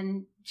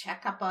and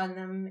check up on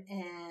them,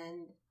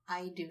 and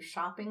I do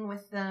shopping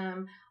with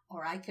them,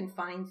 or I can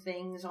find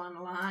things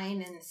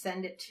online and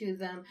send it to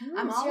them.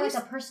 I'm always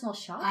like a personal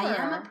shopper. I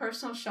am a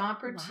personal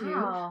shopper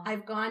Wow.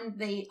 too.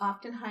 They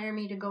often hire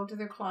me to go to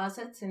their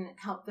closets and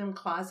help them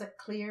closet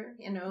clear,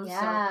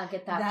 Yeah,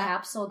 get that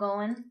capsule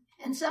going.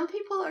 And some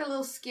people are a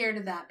little scared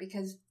of that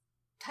because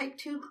type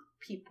 2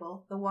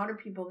 people, the water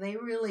people, they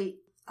really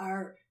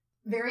are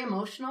very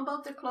emotional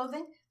about their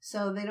clothing,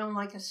 so they don't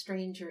like a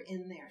stranger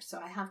in there. So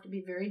I have to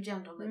be very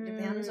gentle. It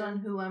depends on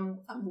who I'm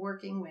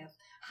working with,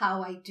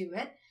 how I do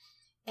it.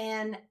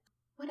 And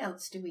what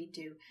else do we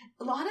do?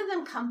 A lot of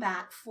them come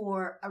back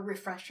for a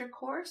refresher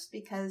course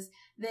because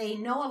they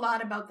know a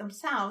lot about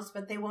themselves,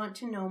 but they want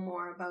to know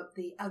more about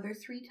the other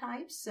 3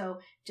 types. So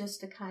just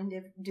to kind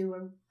of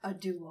do a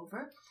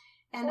do-over.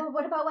 Or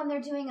what about when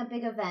they're doing a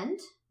big event?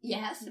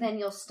 Yes. Then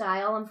you'll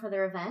style them for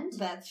their event?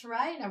 That's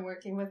right. I'm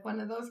working with one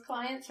of those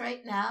clients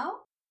right now.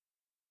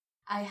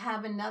 I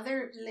have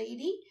another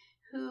lady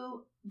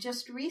who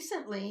just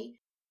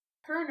recently,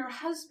 her and her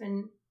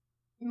husband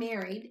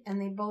married,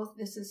 and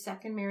this is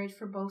second marriage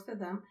for both of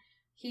them.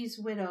 He's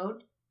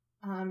widowed.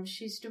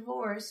 She's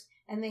divorced,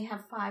 and they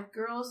have 5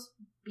 girls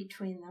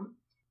between them,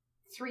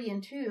 3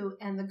 and 2,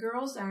 and the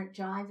girls aren't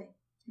jiving.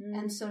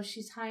 And so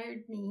she's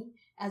hired me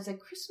as a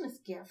Christmas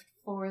gift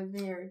for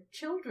their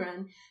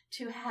children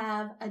to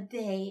have a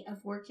day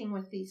of working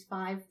with these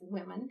 5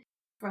 women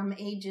from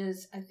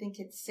ages, I think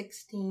it's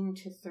 16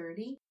 to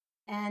 30,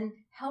 and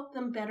help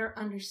them better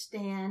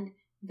understand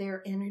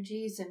their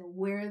energies and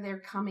where they're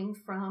coming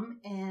from.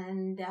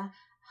 And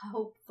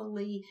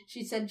hopefully,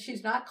 she said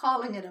she's not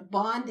calling it a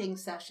bonding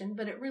session,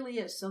 but it really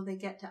is, so they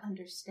get to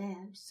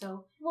understand.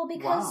 So, well,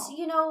 because,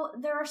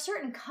 there are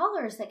certain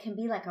colors that can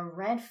be like a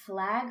red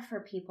flag for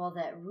people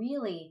that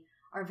really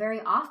are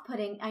very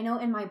off-putting. I know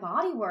in my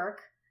body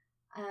work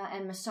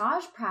and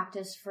massage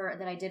practice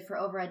that I did for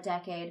over a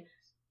decade,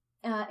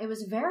 it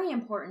was very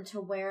important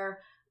to wear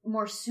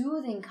more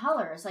soothing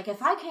colors. Like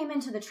if I came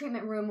into the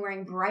treatment room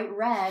wearing bright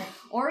red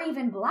or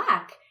even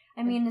black,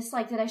 I mean, it's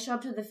like, did I show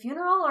up to the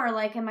funeral, or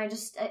like, am I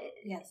just...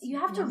 yes. You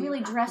have to really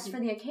dress for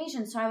the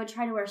occasion, so I would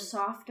try to wear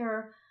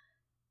softer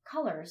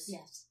colors.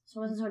 Yes. So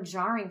it wasn't so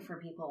jarring for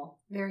people.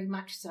 Very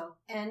much so.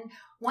 And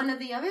one of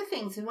the other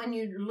things, when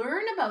you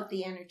learn about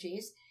the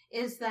energies,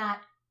 is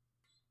that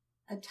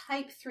a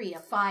type 3, a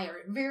fire,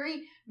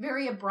 very,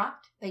 very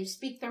abrupt. They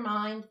speak their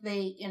mind.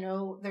 They,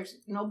 there's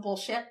no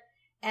bullshit.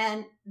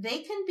 And they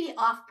can be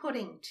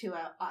off-putting to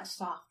a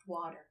soft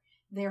water.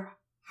 Their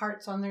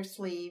heart's on their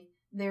sleeve.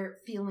 Their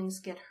feelings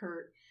get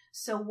hurt.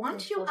 So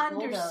once you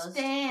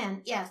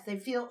understand, yes, they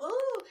feel,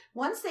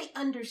 once they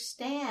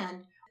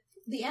understand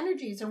the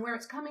energies and where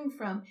it's coming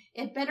from,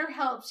 it better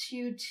helps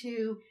you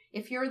to,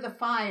 if you're the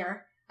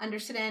fire,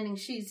 understanding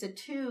she's a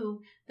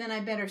 2, then I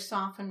better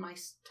soften my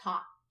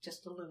talk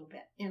just a little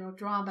bit,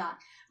 draw back.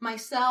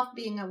 Myself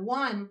being a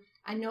 1,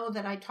 I know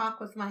that I talk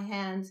with my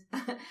hands.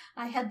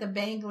 I had the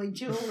bangly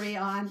jewelry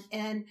on,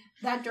 and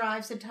that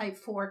drives a type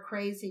 4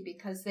 crazy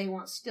because they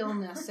want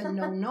stillness and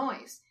no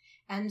noise.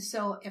 And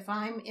so if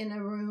I'm in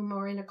a room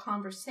or in a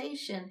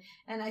conversation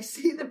and I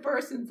see the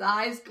person's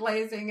eyes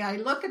glazing, I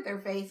look at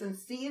their face and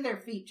see their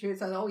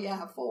features and, oh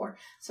yeah, 4.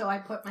 So I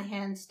put my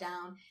hands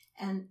down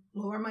and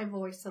lower my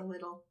voice a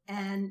little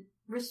and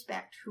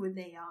respect who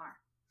they are.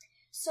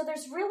 So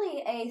there's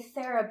really a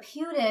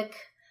therapeutic,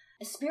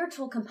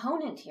 spiritual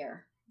component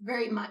here.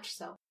 Very much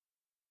so.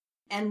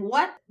 And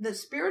what the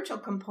spiritual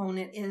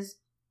component is,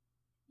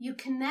 you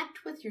connect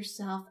with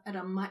yourself at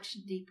a much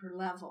deeper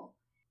level.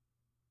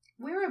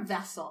 We're a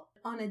vessel.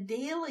 On a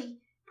daily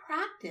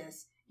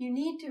practice, you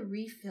need to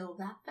refill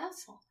that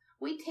vessel.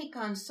 We take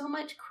on so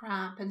much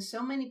crap and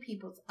so many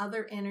people's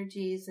other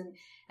energies.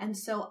 And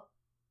so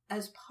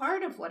as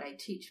part of what I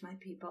teach my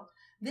people,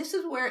 this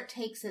is where it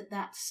takes it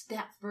that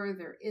step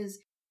further, is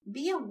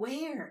be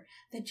aware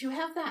that you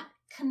have that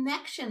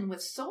connection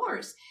with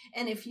source.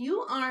 And if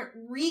you aren't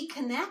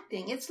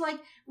reconnecting, it's like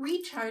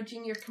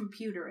recharging your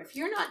computer. If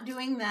you're not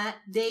doing that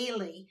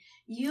daily,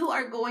 you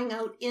are going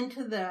out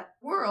into the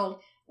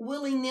world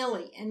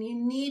willy-nilly, and you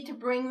need to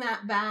bring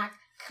that back,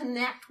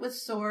 connect with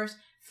source,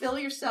 fill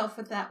yourself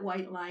with that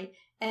white light,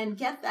 and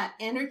get that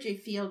energy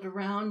field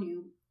around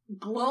you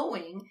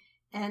glowing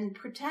and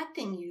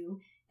protecting you.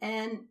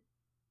 And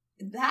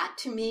that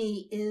to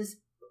me is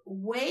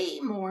way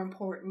more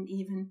important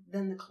even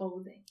than the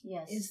clothing.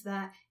 Yes. Is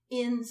that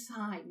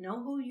inside.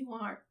 Know who you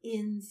are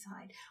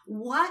inside.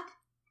 What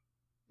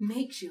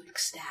makes you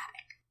ecstatic?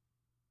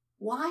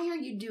 Why are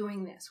you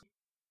doing this?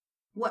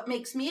 What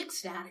makes me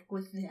ecstatic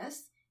with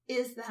this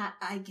is that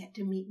I get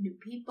to meet new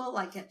people.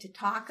 I get to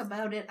talk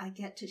about it. I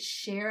get to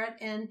share it.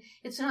 And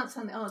it's not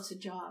something, oh, it's a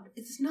job.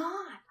 It's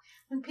not.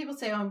 When people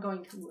say, oh, I'm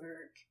going to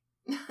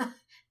work.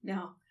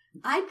 No,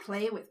 I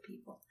play with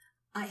people.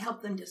 I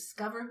help them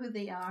discover who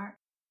they are.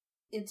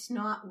 It's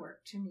not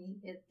work to me.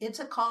 It's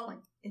a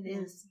calling. It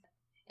is.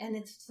 And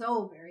it's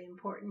so very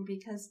important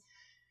because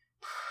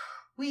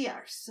we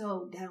are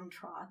so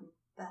downtrodden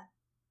that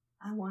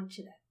I want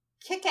you to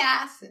kick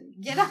ass and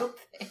get out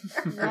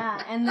there.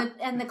 Yeah,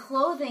 and the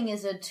clothing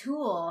is a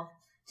tool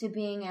to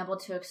being able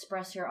to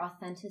express your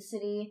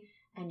authenticity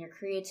and your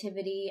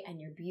creativity and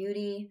your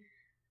beauty.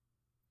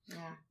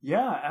 Yeah.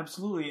 Yeah,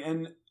 absolutely.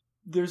 And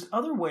there's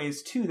other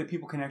ways too that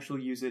people can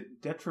actually use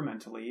it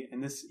detrimentally,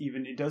 and this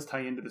even, it does tie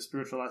into the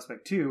spiritual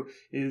aspect too,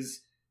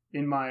 is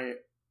in my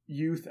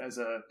youth as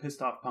a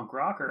pissed off punk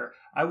rocker,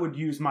 I would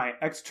use my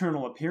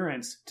external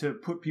appearance to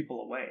put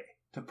people away,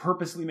 to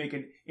purposely make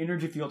an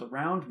energy field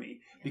around me,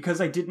 because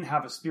I didn't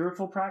have a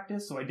spiritual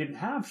practice, so I didn't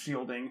have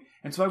shielding,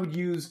 and so I would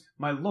use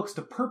my looks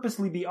to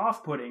purposely be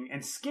off-putting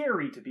and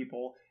scary to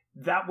people.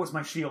 That was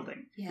my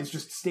shielding. Yes. It's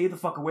just stay the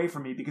fuck away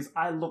from me because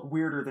I look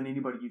weirder than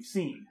anybody you've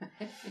seen.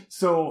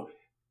 So,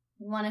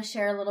 you want to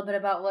share a little bit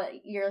about what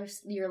your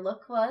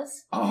look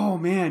was? oh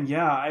man,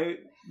 yeah.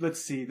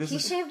 Let's see. He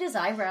shaved his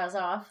eyebrows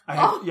off.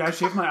 I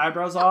shaved my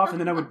eyebrows off, and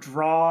then I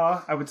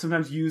would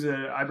sometimes use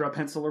an eyebrow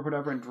pencil or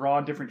whatever and draw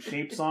different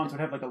shapes on. So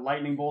I'd have like a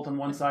lightning bolt on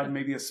one side and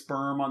maybe a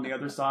sperm on the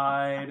other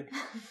side.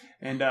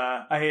 And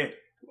I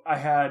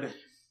had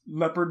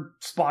leopard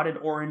spotted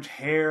orange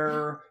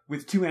hair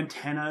with 2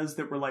 antennas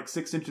that were like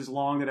 6 inches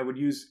long that I would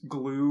use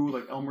glue,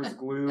 like Elmer's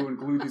glue, and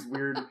glue these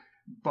weird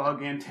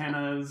bug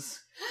antennas.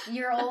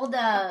 Your old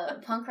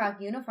punk rock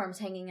uniform's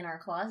hanging in our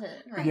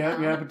closet right now.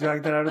 Yeah, but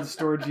drag that out of the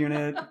storage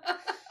unit.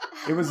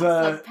 It was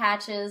like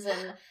patches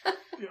and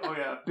oh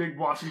yeah, big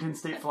Washington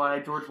state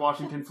flag, George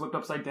Washington flipped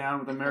upside down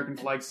with the American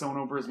flag sewn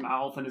over his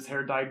mouth and his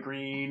hair dyed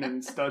green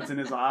and studs in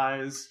his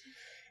eyes.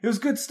 It was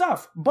good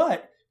stuff,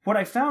 but what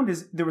I found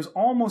is there was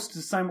almost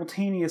a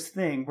simultaneous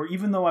thing where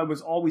even though I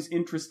was always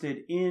interested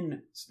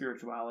in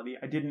spirituality,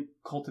 I didn't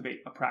cultivate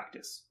a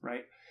practice,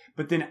 right?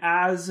 But then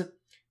as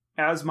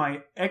my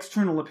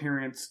external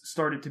appearance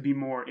started to be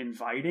more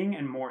inviting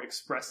and more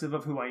expressive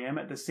of who I am,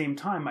 at the same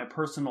time, my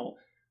personal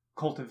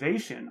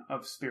cultivation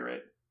of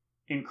spirit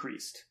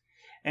increased.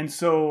 And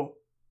so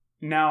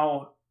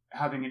now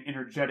having an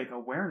energetic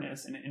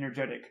awareness, an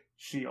energetic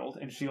shield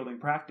and shielding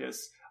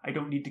practice, I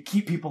don't need to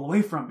keep people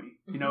away from me.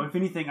 You know, if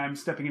anything, I'm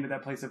stepping into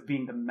that place of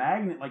being the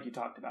magnet like you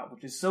talked about,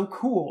 which is so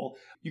cool.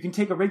 You can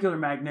take a regular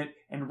magnet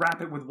and wrap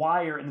it with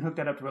wire and then hook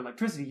that up to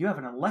electricity. You have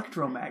an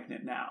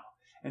electromagnet now.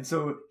 And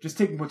so just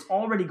taking what's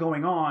already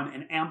going on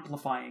and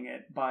amplifying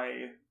it by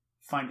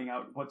finding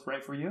out what's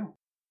right for you.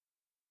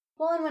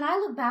 Well, and when I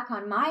look back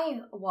on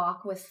my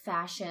walk with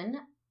fashion,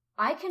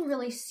 I can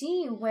really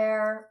see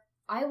where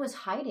I was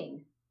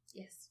hiding.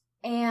 Yes.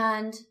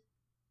 And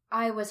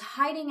I was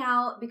hiding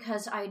out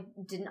because I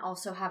didn't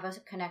also have a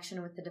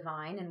connection with the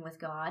divine and with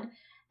God.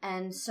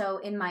 And so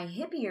in my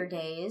hippier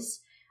days,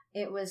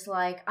 it was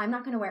like, I'm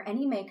not going to wear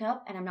any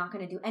makeup and I'm not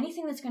going to do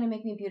anything that's going to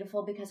make me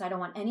beautiful because I don't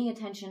want any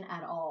attention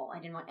at all. I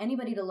didn't want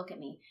anybody to look at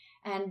me.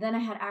 And then I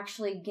had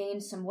actually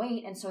gained some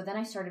weight. And so then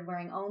I started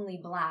wearing only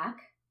black.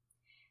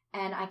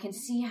 And I can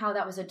see how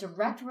that was a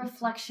direct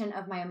reflection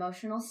of my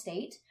emotional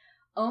state.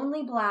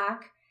 Only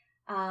black.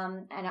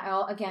 And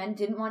I, again,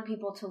 didn't want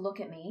people to look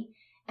at me.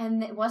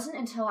 And it wasn't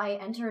until I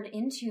entered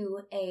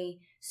into a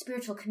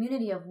spiritual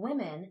community of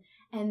women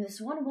And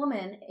this one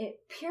woman, it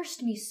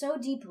pierced me so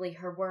deeply,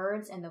 her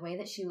words and the way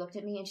that she looked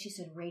at me. And she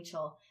said,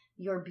 Rachel,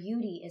 your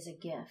beauty is a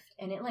gift.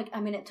 And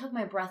it took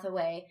my breath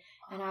away.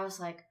 And I was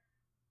like,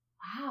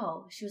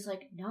 wow. She was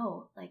like,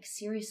 no, like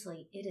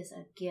seriously, it is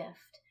a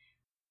gift.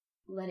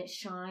 Let it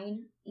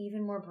shine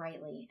even more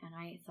brightly. And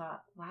I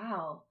thought,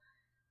 wow,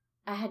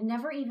 I had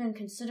never even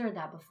considered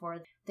that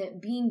before,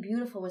 that being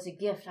beautiful was a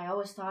gift. I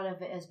always thought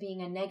of it as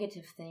being a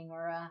negative thing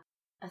or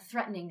a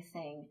threatening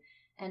thing.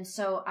 And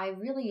so I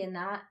really, in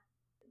that,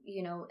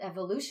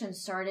 evolution,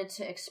 started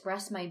to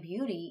express my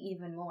beauty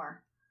even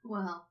more.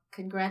 Well,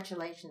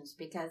 congratulations,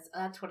 because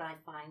that's what I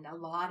find a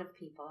lot of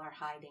people are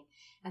hiding.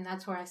 And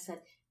that's where I said,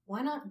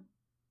 why not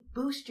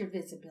boost your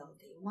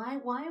visibility? Why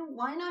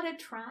not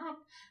attract?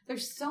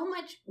 There's so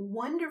much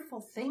wonderful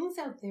things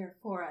out there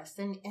for us,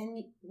 and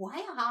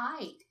why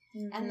hide?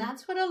 Mm-hmm. And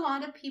that's what a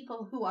lot of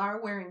people who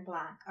are wearing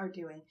black are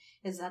doing,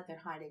 is that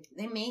they're hiding.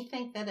 They may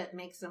think that it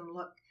makes them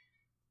look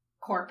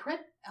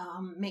corporate,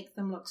 make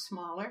them look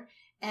smaller.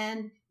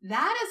 And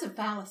that is a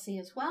fallacy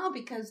as well,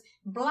 because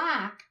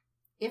black,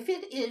 if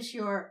it is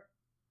your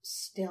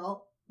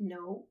still,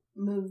 no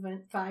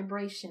movement,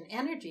 vibration,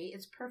 energy,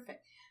 it's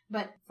perfect.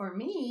 But for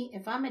me,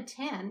 if I'm a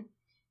 10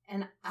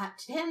 and at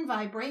 10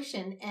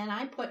 vibration and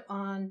I put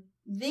on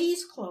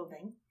these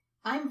clothing,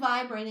 I'm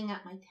vibrating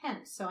at my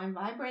 10. So I'm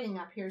vibrating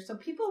up here. So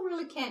people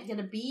really can't get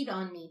a bead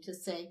on me to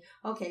say,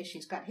 okay,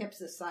 she's got hips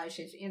this size,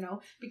 she's,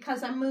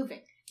 because I'm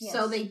moving. Yes.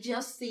 So they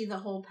just see the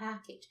whole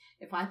package.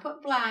 If I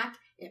put black,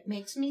 it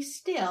makes me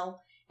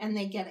still, and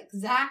they get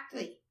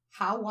exactly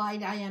how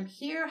wide I am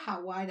here,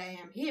 how wide I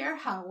am here,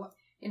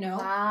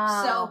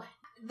 Wow. So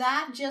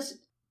that just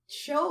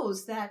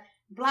shows that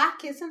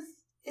black isn't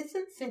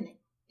thinning.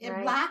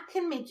 Right. Black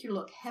can make you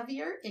look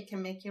heavier. It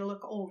can make you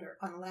look older,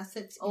 unless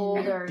it's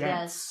older,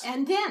 yes.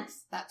 And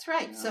dense. That's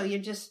right. Yeah.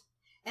 So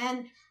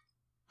and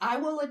I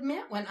will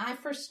admit, when I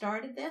first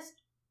started this,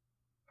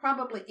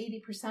 probably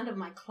 80% of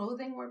my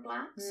clothing were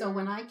black. Mm. So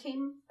when I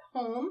came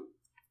home,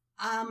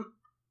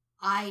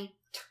 I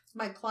took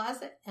my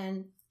closet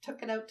and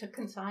took it out to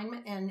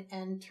consignment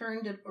and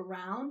turned it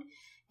around.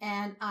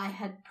 And I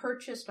had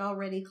purchased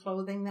already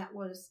clothing that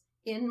was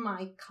in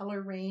my color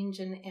range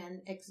and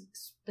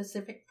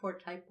specific for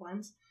type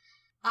 1s.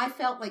 I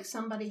felt like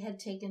somebody had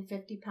taken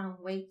 50-pound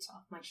weights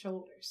off my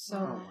shoulders.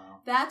 So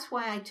That's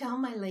why I tell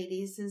my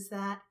ladies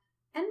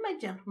and my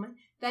gentlemen,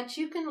 that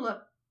you can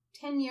look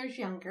 10 years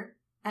younger,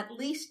 at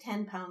least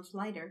 10 pounds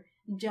lighter,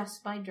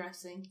 just by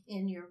dressing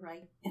in your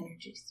right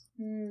energies.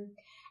 Mm.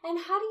 And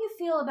how do you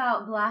feel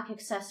about black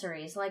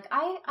accessories? Like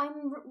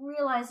I'm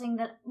realizing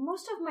that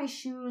most of my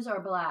shoes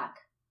are black.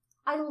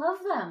 I love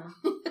them.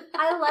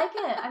 I like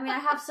it. I mean, I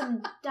have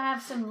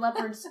some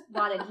leopard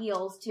spotted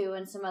heels too,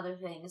 and some other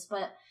things,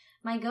 but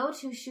my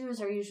go-to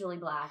shoes are usually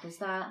black. Is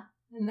that?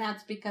 And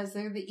that's because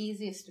they're the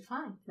easiest to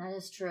find. That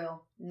is true.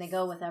 And they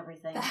go with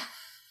everything.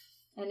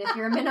 And if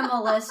you're a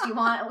minimalist, you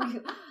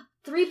want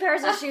 3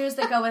 pairs of shoes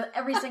that go with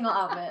every single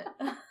outfit.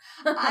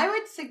 I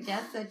would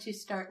suggest that you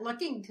start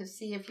looking to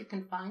see if you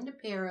can find a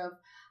pair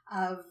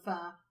of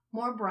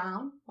more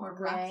brown or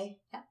gray.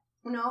 Yeah.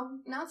 No,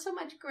 not so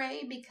much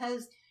gray,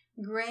 because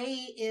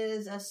gray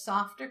is a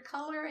softer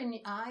color, and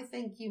I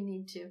think you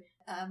need to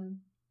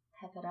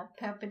pep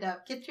it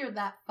up. Get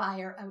that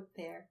fire out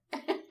there.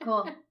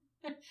 Cool.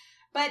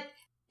 But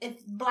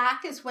if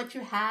black is what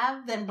you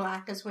have, then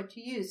black is what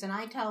you use. And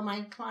I tell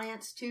my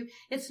clients too,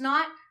 it's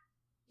not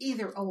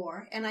either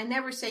or. And I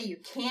never say you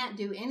can't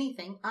do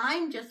anything.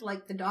 I'm just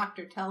like the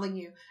doctor telling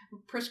you,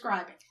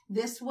 prescribing,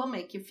 this will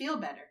make you feel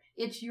better.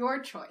 It's your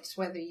choice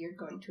whether you're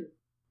going to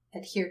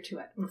adhere to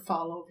it and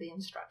follow the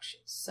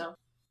instructions.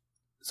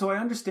 So I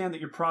understand that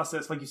your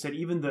process, like you said,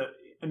 even the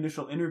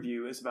initial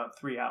interview is about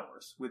 3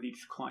 hours with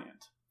each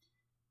client.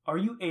 Are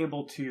you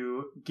able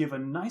to give a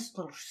nice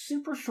little,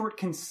 super short,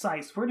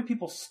 concise, where do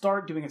people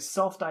start doing a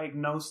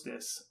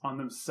self-diagnosis on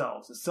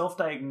themselves, a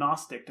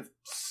self-diagnostic to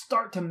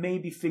start to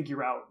maybe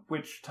figure out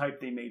which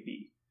type they may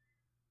be?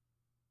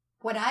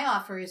 What I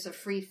offer is a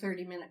free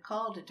 30-minute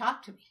call to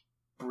talk to me.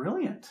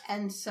 Brilliant.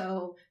 And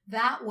so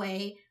that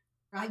way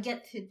I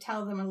get to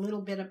tell them a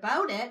little bit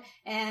about it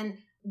and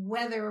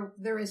whether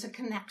there is a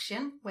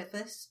connection with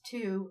us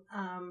to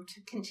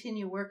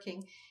continue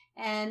working.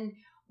 And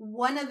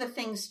one of the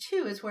things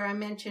too is where I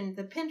mentioned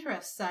the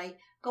Pinterest site.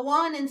 Go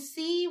on and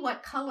see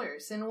what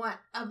colors and what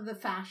of the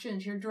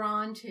fashions you're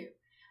drawn to.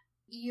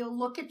 You'll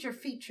look at your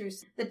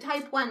features. The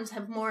type 1s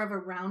have more of a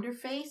rounder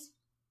face.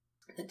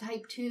 The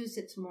type 2s,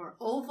 it's more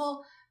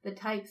oval. The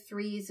type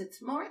 3s, it's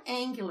more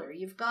angular.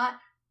 You've got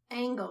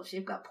angles.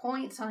 You've got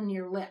points on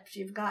your lips.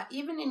 You've got,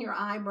 even in your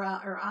eyebrow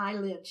or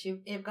eyelids,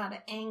 you've got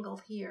an angle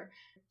here.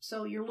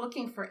 So you're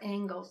looking for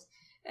angles.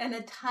 And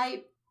a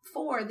type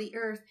 4, the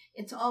earth,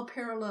 it's all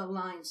parallel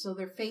lines. So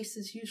their face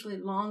is usually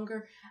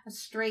longer, a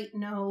straight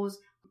nose,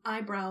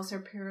 eyebrows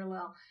are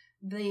parallel.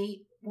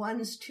 the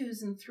 1s,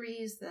 2s, and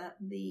 3s,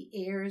 the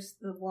airs,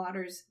 the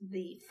waters,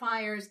 the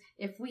fires.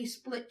 If we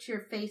split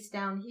your face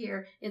down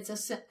here, it's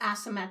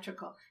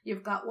asymmetrical.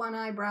 You've got one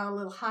eyebrow a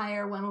little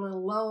higher, one a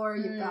little lower.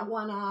 You've got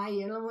one eye,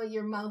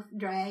 your mouth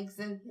drags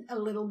a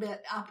little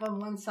bit up on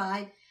one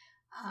side.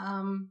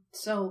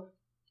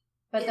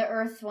 But the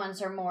earth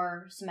ones are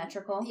more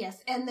symmetrical?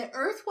 Yes, and the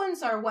earth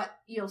ones are what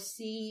you'll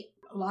see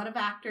a lot of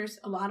actors,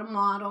 a lot of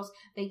models.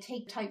 They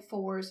take type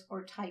 4s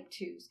or type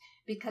 2s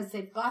because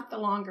they've got the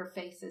longer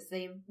faces.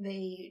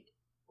 They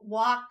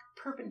walk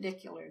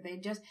perpendicular. They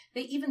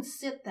even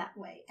sit that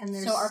way. And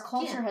so our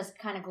culture has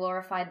kind of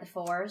glorified the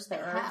 4s, the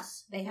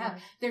earths. They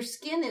have. Their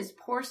skin is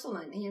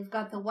porcelain. And you've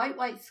got the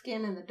white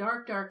skin and the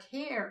dark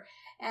hair.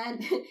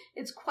 And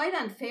it's quite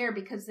unfair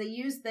because they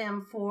use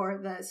them for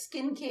the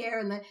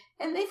skincare and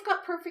they've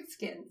got perfect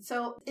skin.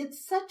 So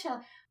it's such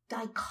a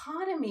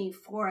dichotomy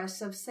for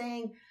us of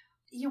saying,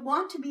 you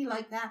want to be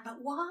like that,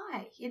 but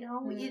why?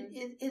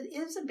 It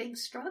is a big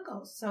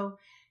struggle. So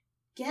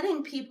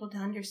getting people to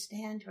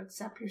understand, to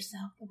accept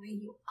yourself the way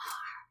you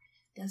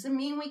are, doesn't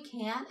mean we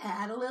can't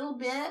add a little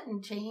bit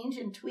and change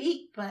and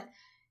tweak, but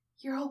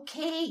you're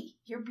okay.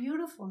 You're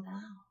beautiful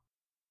now.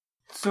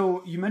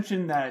 So you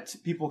mentioned that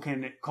people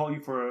can call you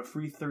for a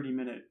free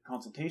 30-minute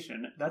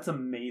consultation. That's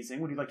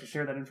amazing. Would you like to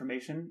share that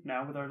information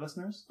now with our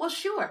listeners? Well,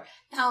 sure.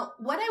 Now,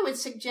 what I would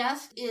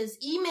suggest is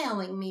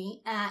emailing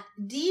me at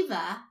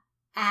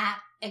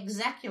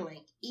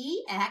diva@Execulink,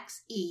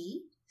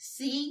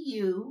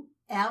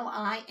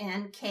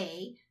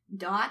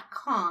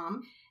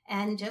 EXECULINK.com,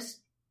 and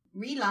just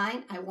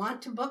reline, I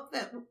want to book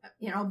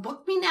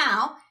book me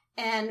now,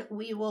 and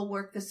we will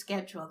work the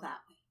schedule that way.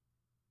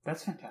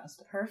 That's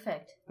fantastic.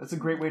 Perfect. That's a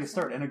great way to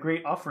start and a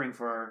great offering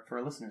for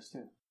our listeners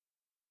too.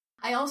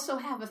 I also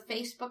have a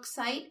Facebook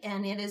site,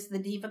 and it is the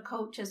Diva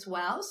Coach as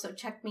well, so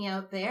check me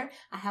out there.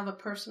 I have a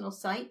personal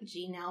site,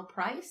 Jeanelle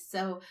Price,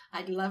 so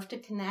I'd love to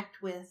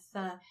connect with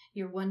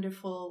your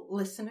wonderful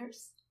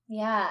listeners.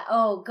 Yeah.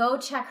 Oh, go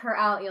check her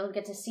out. You'll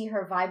get to see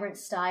her vibrant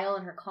style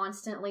and her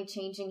constantly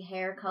changing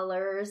hair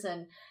colors,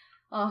 and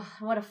oh,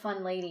 what a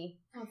fun lady.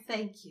 Oh,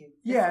 thank you.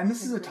 Yeah, and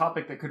this is a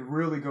topic that could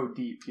really go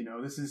deep.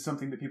 This is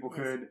something that people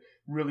could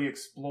really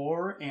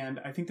explore, and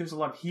I think there's a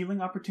lot of healing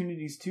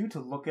opportunities too to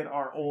look at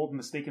our old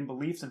mistaken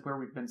beliefs and where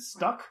we've been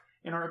stuck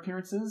in our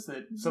appearances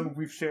that some of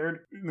we've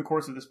shared in the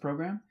course of this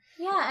program.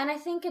 Yeah, and I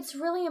think it's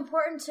really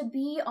important to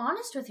be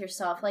honest with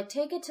yourself. Like,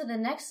 take it to the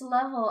next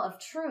level of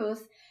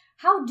truth.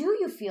 How do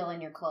you feel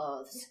in your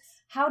clothes? Yes.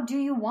 How do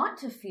you want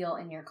to feel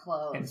in your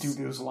clothes? And do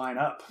those line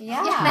up?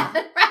 Yeah.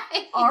 Right.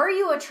 Are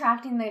you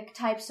attracting the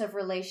types of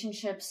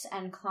relationships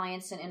and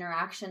clients and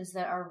interactions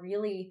that are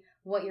really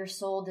what your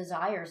soul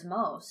desires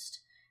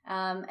most?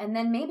 And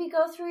then maybe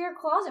go through your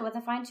closet with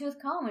a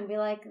fine-tooth comb and be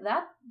like,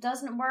 that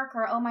doesn't work,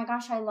 or, oh my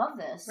gosh, I love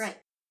this. Right.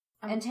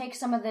 And take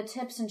some of the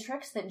tips and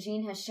tricks that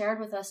Jean has shared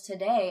with us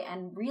today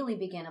and really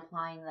begin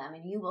applying them,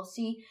 and you will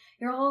see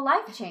your whole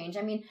life change.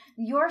 I mean,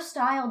 your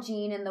style,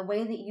 Jean, and the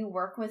way that you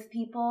work with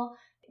people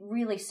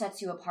really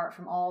sets you apart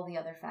from all the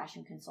other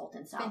fashion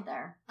consultants out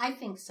there. I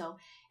think so.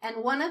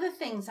 And one of the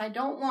things, I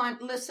don't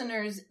want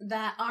listeners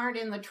that aren't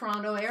in the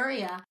Toronto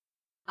area,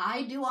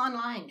 I do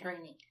online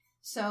training.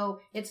 So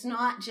it's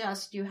not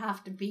just you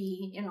have to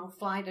be,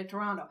 fly to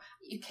Toronto.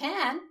 You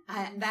can,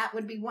 that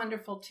would be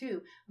wonderful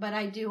too, but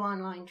I do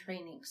online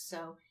training.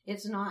 So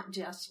it's not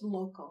just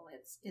local,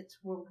 it's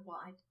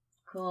worldwide.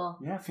 Cool.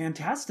 Yeah,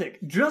 fantastic.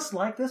 Just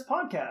like this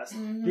podcast.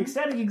 Mm-hmm. The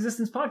Ecstatic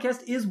Existence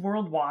podcast is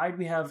worldwide.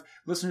 We have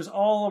listeners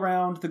all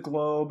around the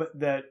globe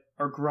that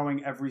are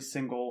growing every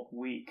single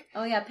week.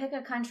 Oh yeah, pick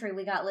a country.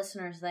 We got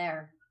listeners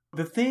there.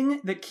 The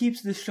thing that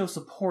keeps this show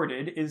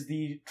supported is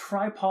the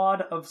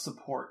tripod of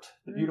support,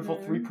 the beautiful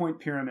 3-point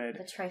pyramid.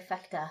 The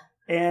trifecta.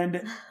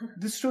 And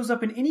this shows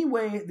up in any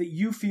way that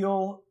you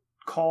feel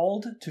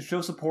called to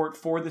show support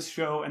for this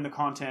show and the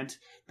content.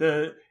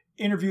 The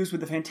interviews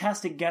with the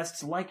fantastic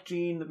guests like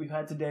Jean that we've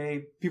had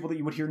today, people that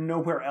you would hear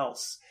nowhere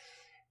else.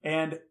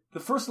 And the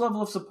first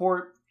level of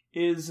support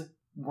is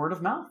word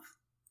of mouth.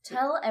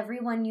 Tell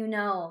everyone you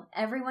know.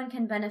 Everyone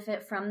can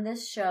benefit from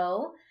this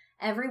show.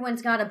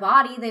 Everyone's got a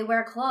body. They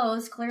wear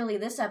clothes. Clearly,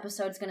 this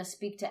episode's going to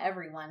speak to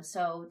everyone.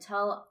 So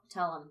tell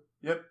them.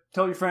 Yep.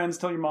 Tell your friends.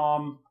 Tell your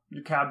mom,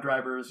 your cab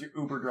drivers, your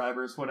Uber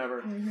drivers,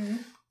 whatever. Mm-hmm.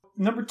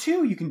 Number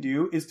 2 you can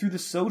do is through the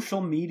social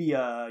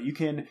media. You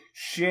can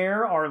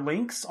share our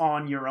links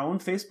on your own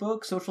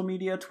Facebook, social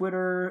media,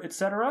 Twitter,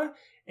 etc.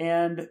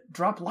 and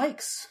drop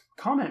likes,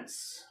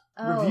 comments,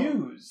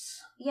 reviews.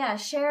 Yeah,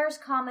 shares,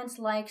 comments,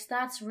 likes.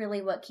 That's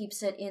really what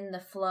keeps it in the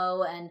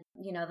flow and,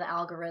 the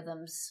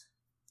algorithms.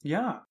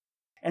 Yeah.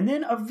 And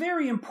then a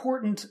very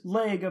important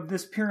leg of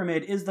this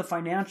pyramid is the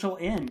financial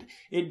end.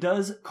 It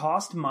does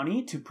cost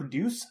money to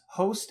produce,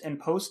 host, and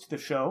post the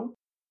show.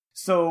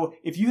 So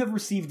if you have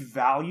received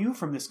value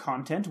from this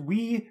content,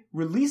 we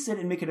release it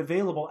and make it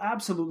available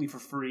absolutely for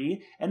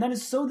free. And that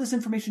is so this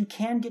information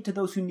can get to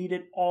those who need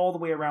it all the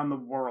way around the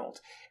world.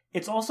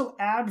 It's also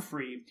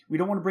ad-free. We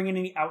don't want to bring in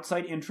any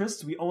outside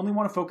interests. We only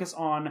want to focus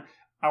on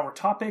our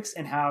topics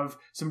and have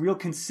some real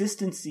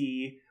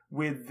consistency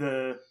with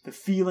the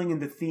feeling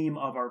and the theme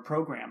of our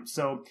program.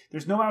 So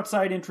there's no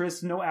outside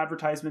interest, no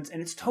advertisements,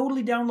 and it's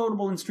totally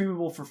downloadable and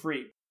streamable for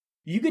free.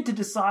 You get to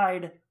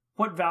decide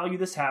what value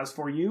this has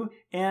for you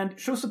and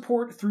show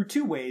support through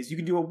two ways. You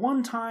can do a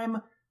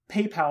one-time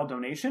PayPal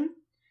donation,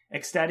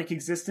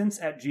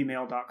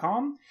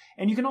 ecstaticexistence@gmail.com,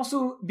 and you can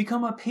also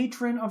become a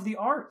patron of the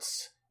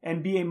arts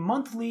and be a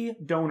monthly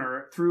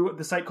donor through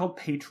the site called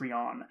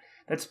Patreon.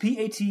 That's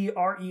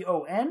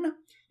Patreon.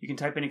 You can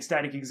type in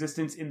Ecstatic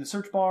Existence in the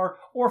search bar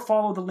or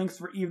follow the links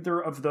for either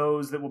of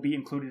those that will be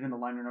included in the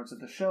liner notes of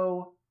the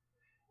show.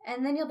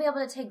 And then you'll be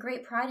able to take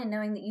great pride in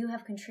knowing that you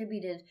have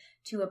contributed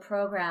to a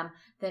program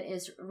that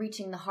is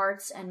reaching the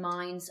hearts and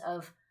minds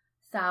of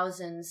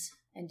thousands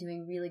and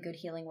doing really good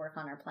healing work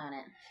on our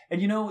planet.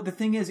 And the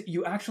thing is,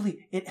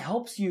 it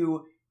helps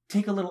you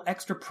take a little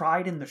extra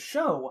pride in the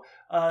show.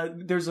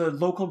 There's a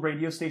local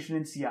radio station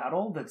in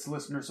Seattle that's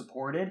listener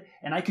supported,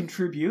 and I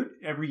contribute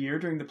every year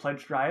during the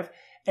pledge drive.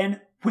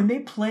 And when they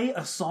play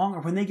a song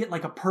or when they get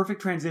like a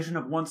perfect transition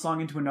of one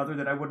song into another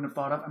that I wouldn't have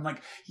thought of, I'm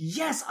like,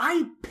 yes,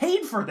 I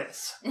paid for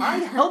this. I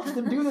helped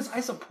them do this. I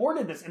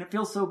supported this, and it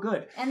feels so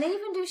good. And they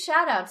even do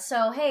shout outs.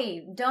 So,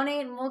 hey,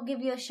 donate and we'll give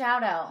you a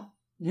shout out.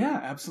 Yeah,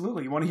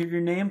 absolutely. You want to hear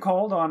your name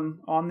called on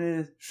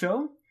the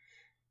show?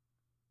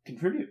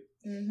 Contribute.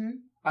 Mm-hmm.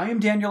 I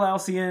am Daniel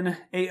Alcyon,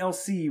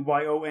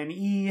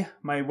 Alcyone.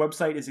 My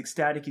website is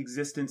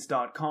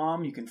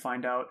ecstaticexistence.com. You can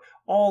find out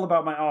all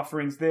about my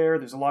offerings there.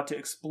 There's a lot to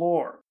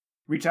explore.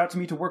 Reach out to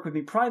me to work with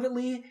me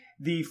privately.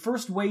 The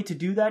first way to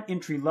do that,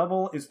 entry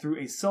level, is through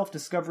a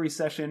self-discovery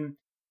session.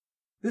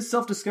 This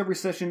self-discovery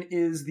session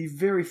is the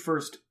very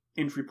first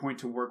entry point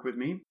to work with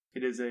me.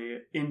 It is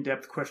an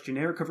in-depth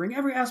questionnaire covering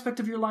every aspect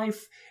of your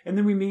life, and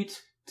then we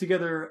meet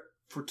together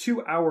for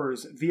 2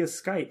 hours via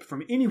Skype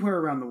from anywhere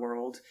around the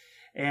world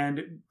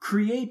and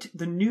create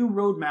the new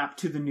roadmap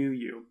to the new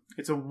you.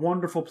 It's a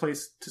wonderful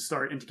place to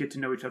start and to get to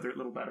know each other a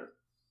little better.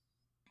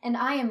 And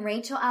I am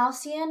Rachel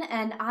Alcyon,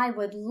 and I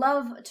would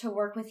love to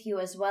work with you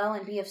as well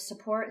and be of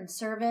support and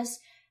service.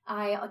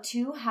 I,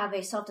 too, have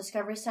a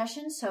self-discovery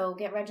session, so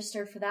get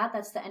registered for that.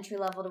 That's the entry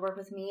level to work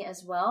with me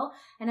as well.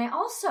 And I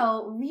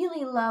also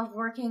really love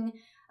working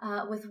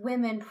with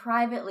women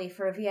privately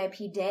for a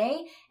VIP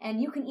day, and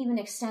you can even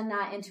extend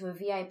that into a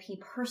VIP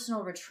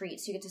personal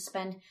retreat. So you get to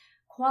spend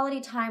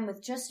quality time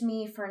with just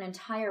me for an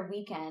entire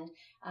weekend,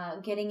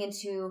 getting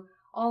into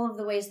all of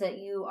the ways that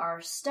you are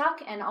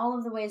stuck and all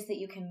of the ways that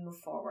you can move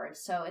forward.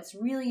 So it's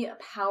really a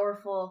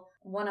powerful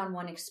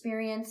one-on-one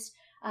experience.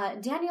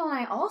 Daniel and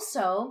I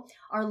also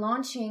are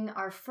launching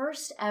our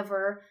first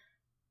ever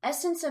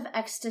Essence of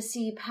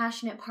Ecstasy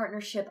Passionate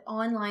Partnership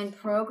online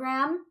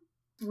program.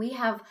 We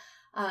have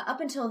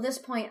up until this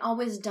point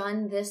always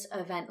done this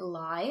event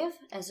live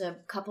as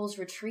a couples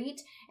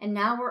retreat, and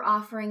now we're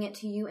offering it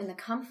to you in the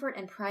comfort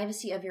and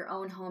privacy of your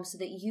own home so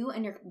that you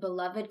and your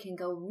beloved can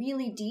go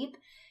really deep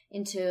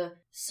into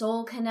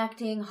soul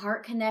connecting,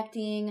 heart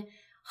connecting,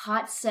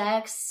 hot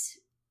sex.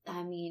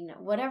 I mean,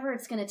 whatever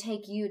it's going to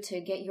take you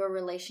to get your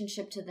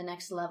relationship to the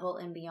next level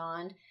and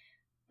beyond,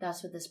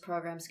 that's what this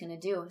program's going to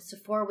do. It's a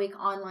 4-week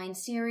online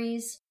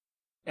series.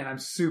 And I'm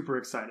super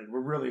excited.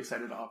 We're really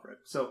excited to offer it.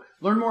 So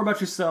learn more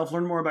about yourself,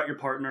 learn more about your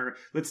partner.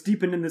 Let's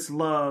deepen in this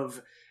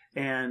love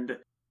and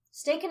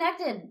stay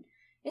connected.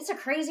 It's a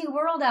crazy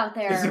world out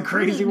there. It's a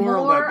crazy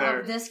world out there. More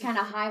of this kind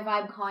of high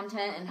vibe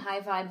content and high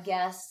vibe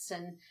guests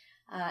and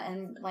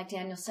like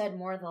Daniel said,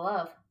 more of the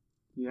love.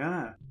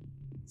 Yeah.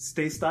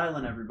 Stay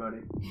styling, everybody.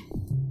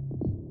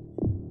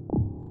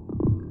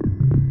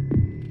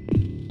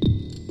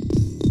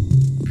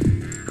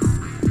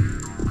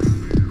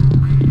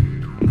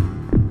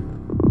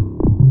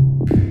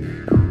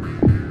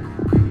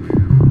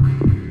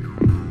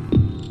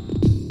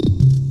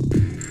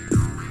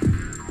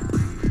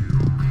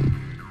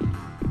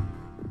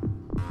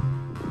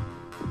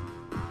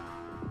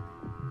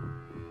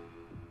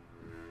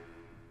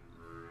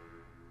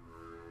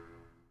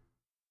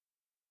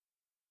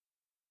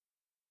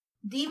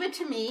 Diva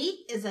to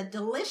me is a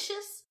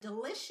delicious,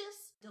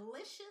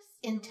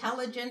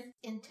 intelligent,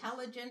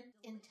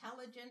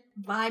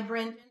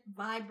 vibrant,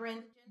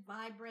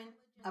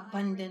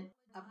 abundant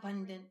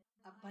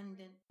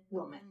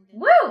woman.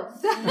 Woo!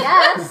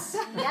 Yes,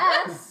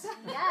 yes,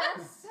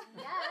 yes,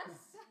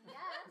 yes.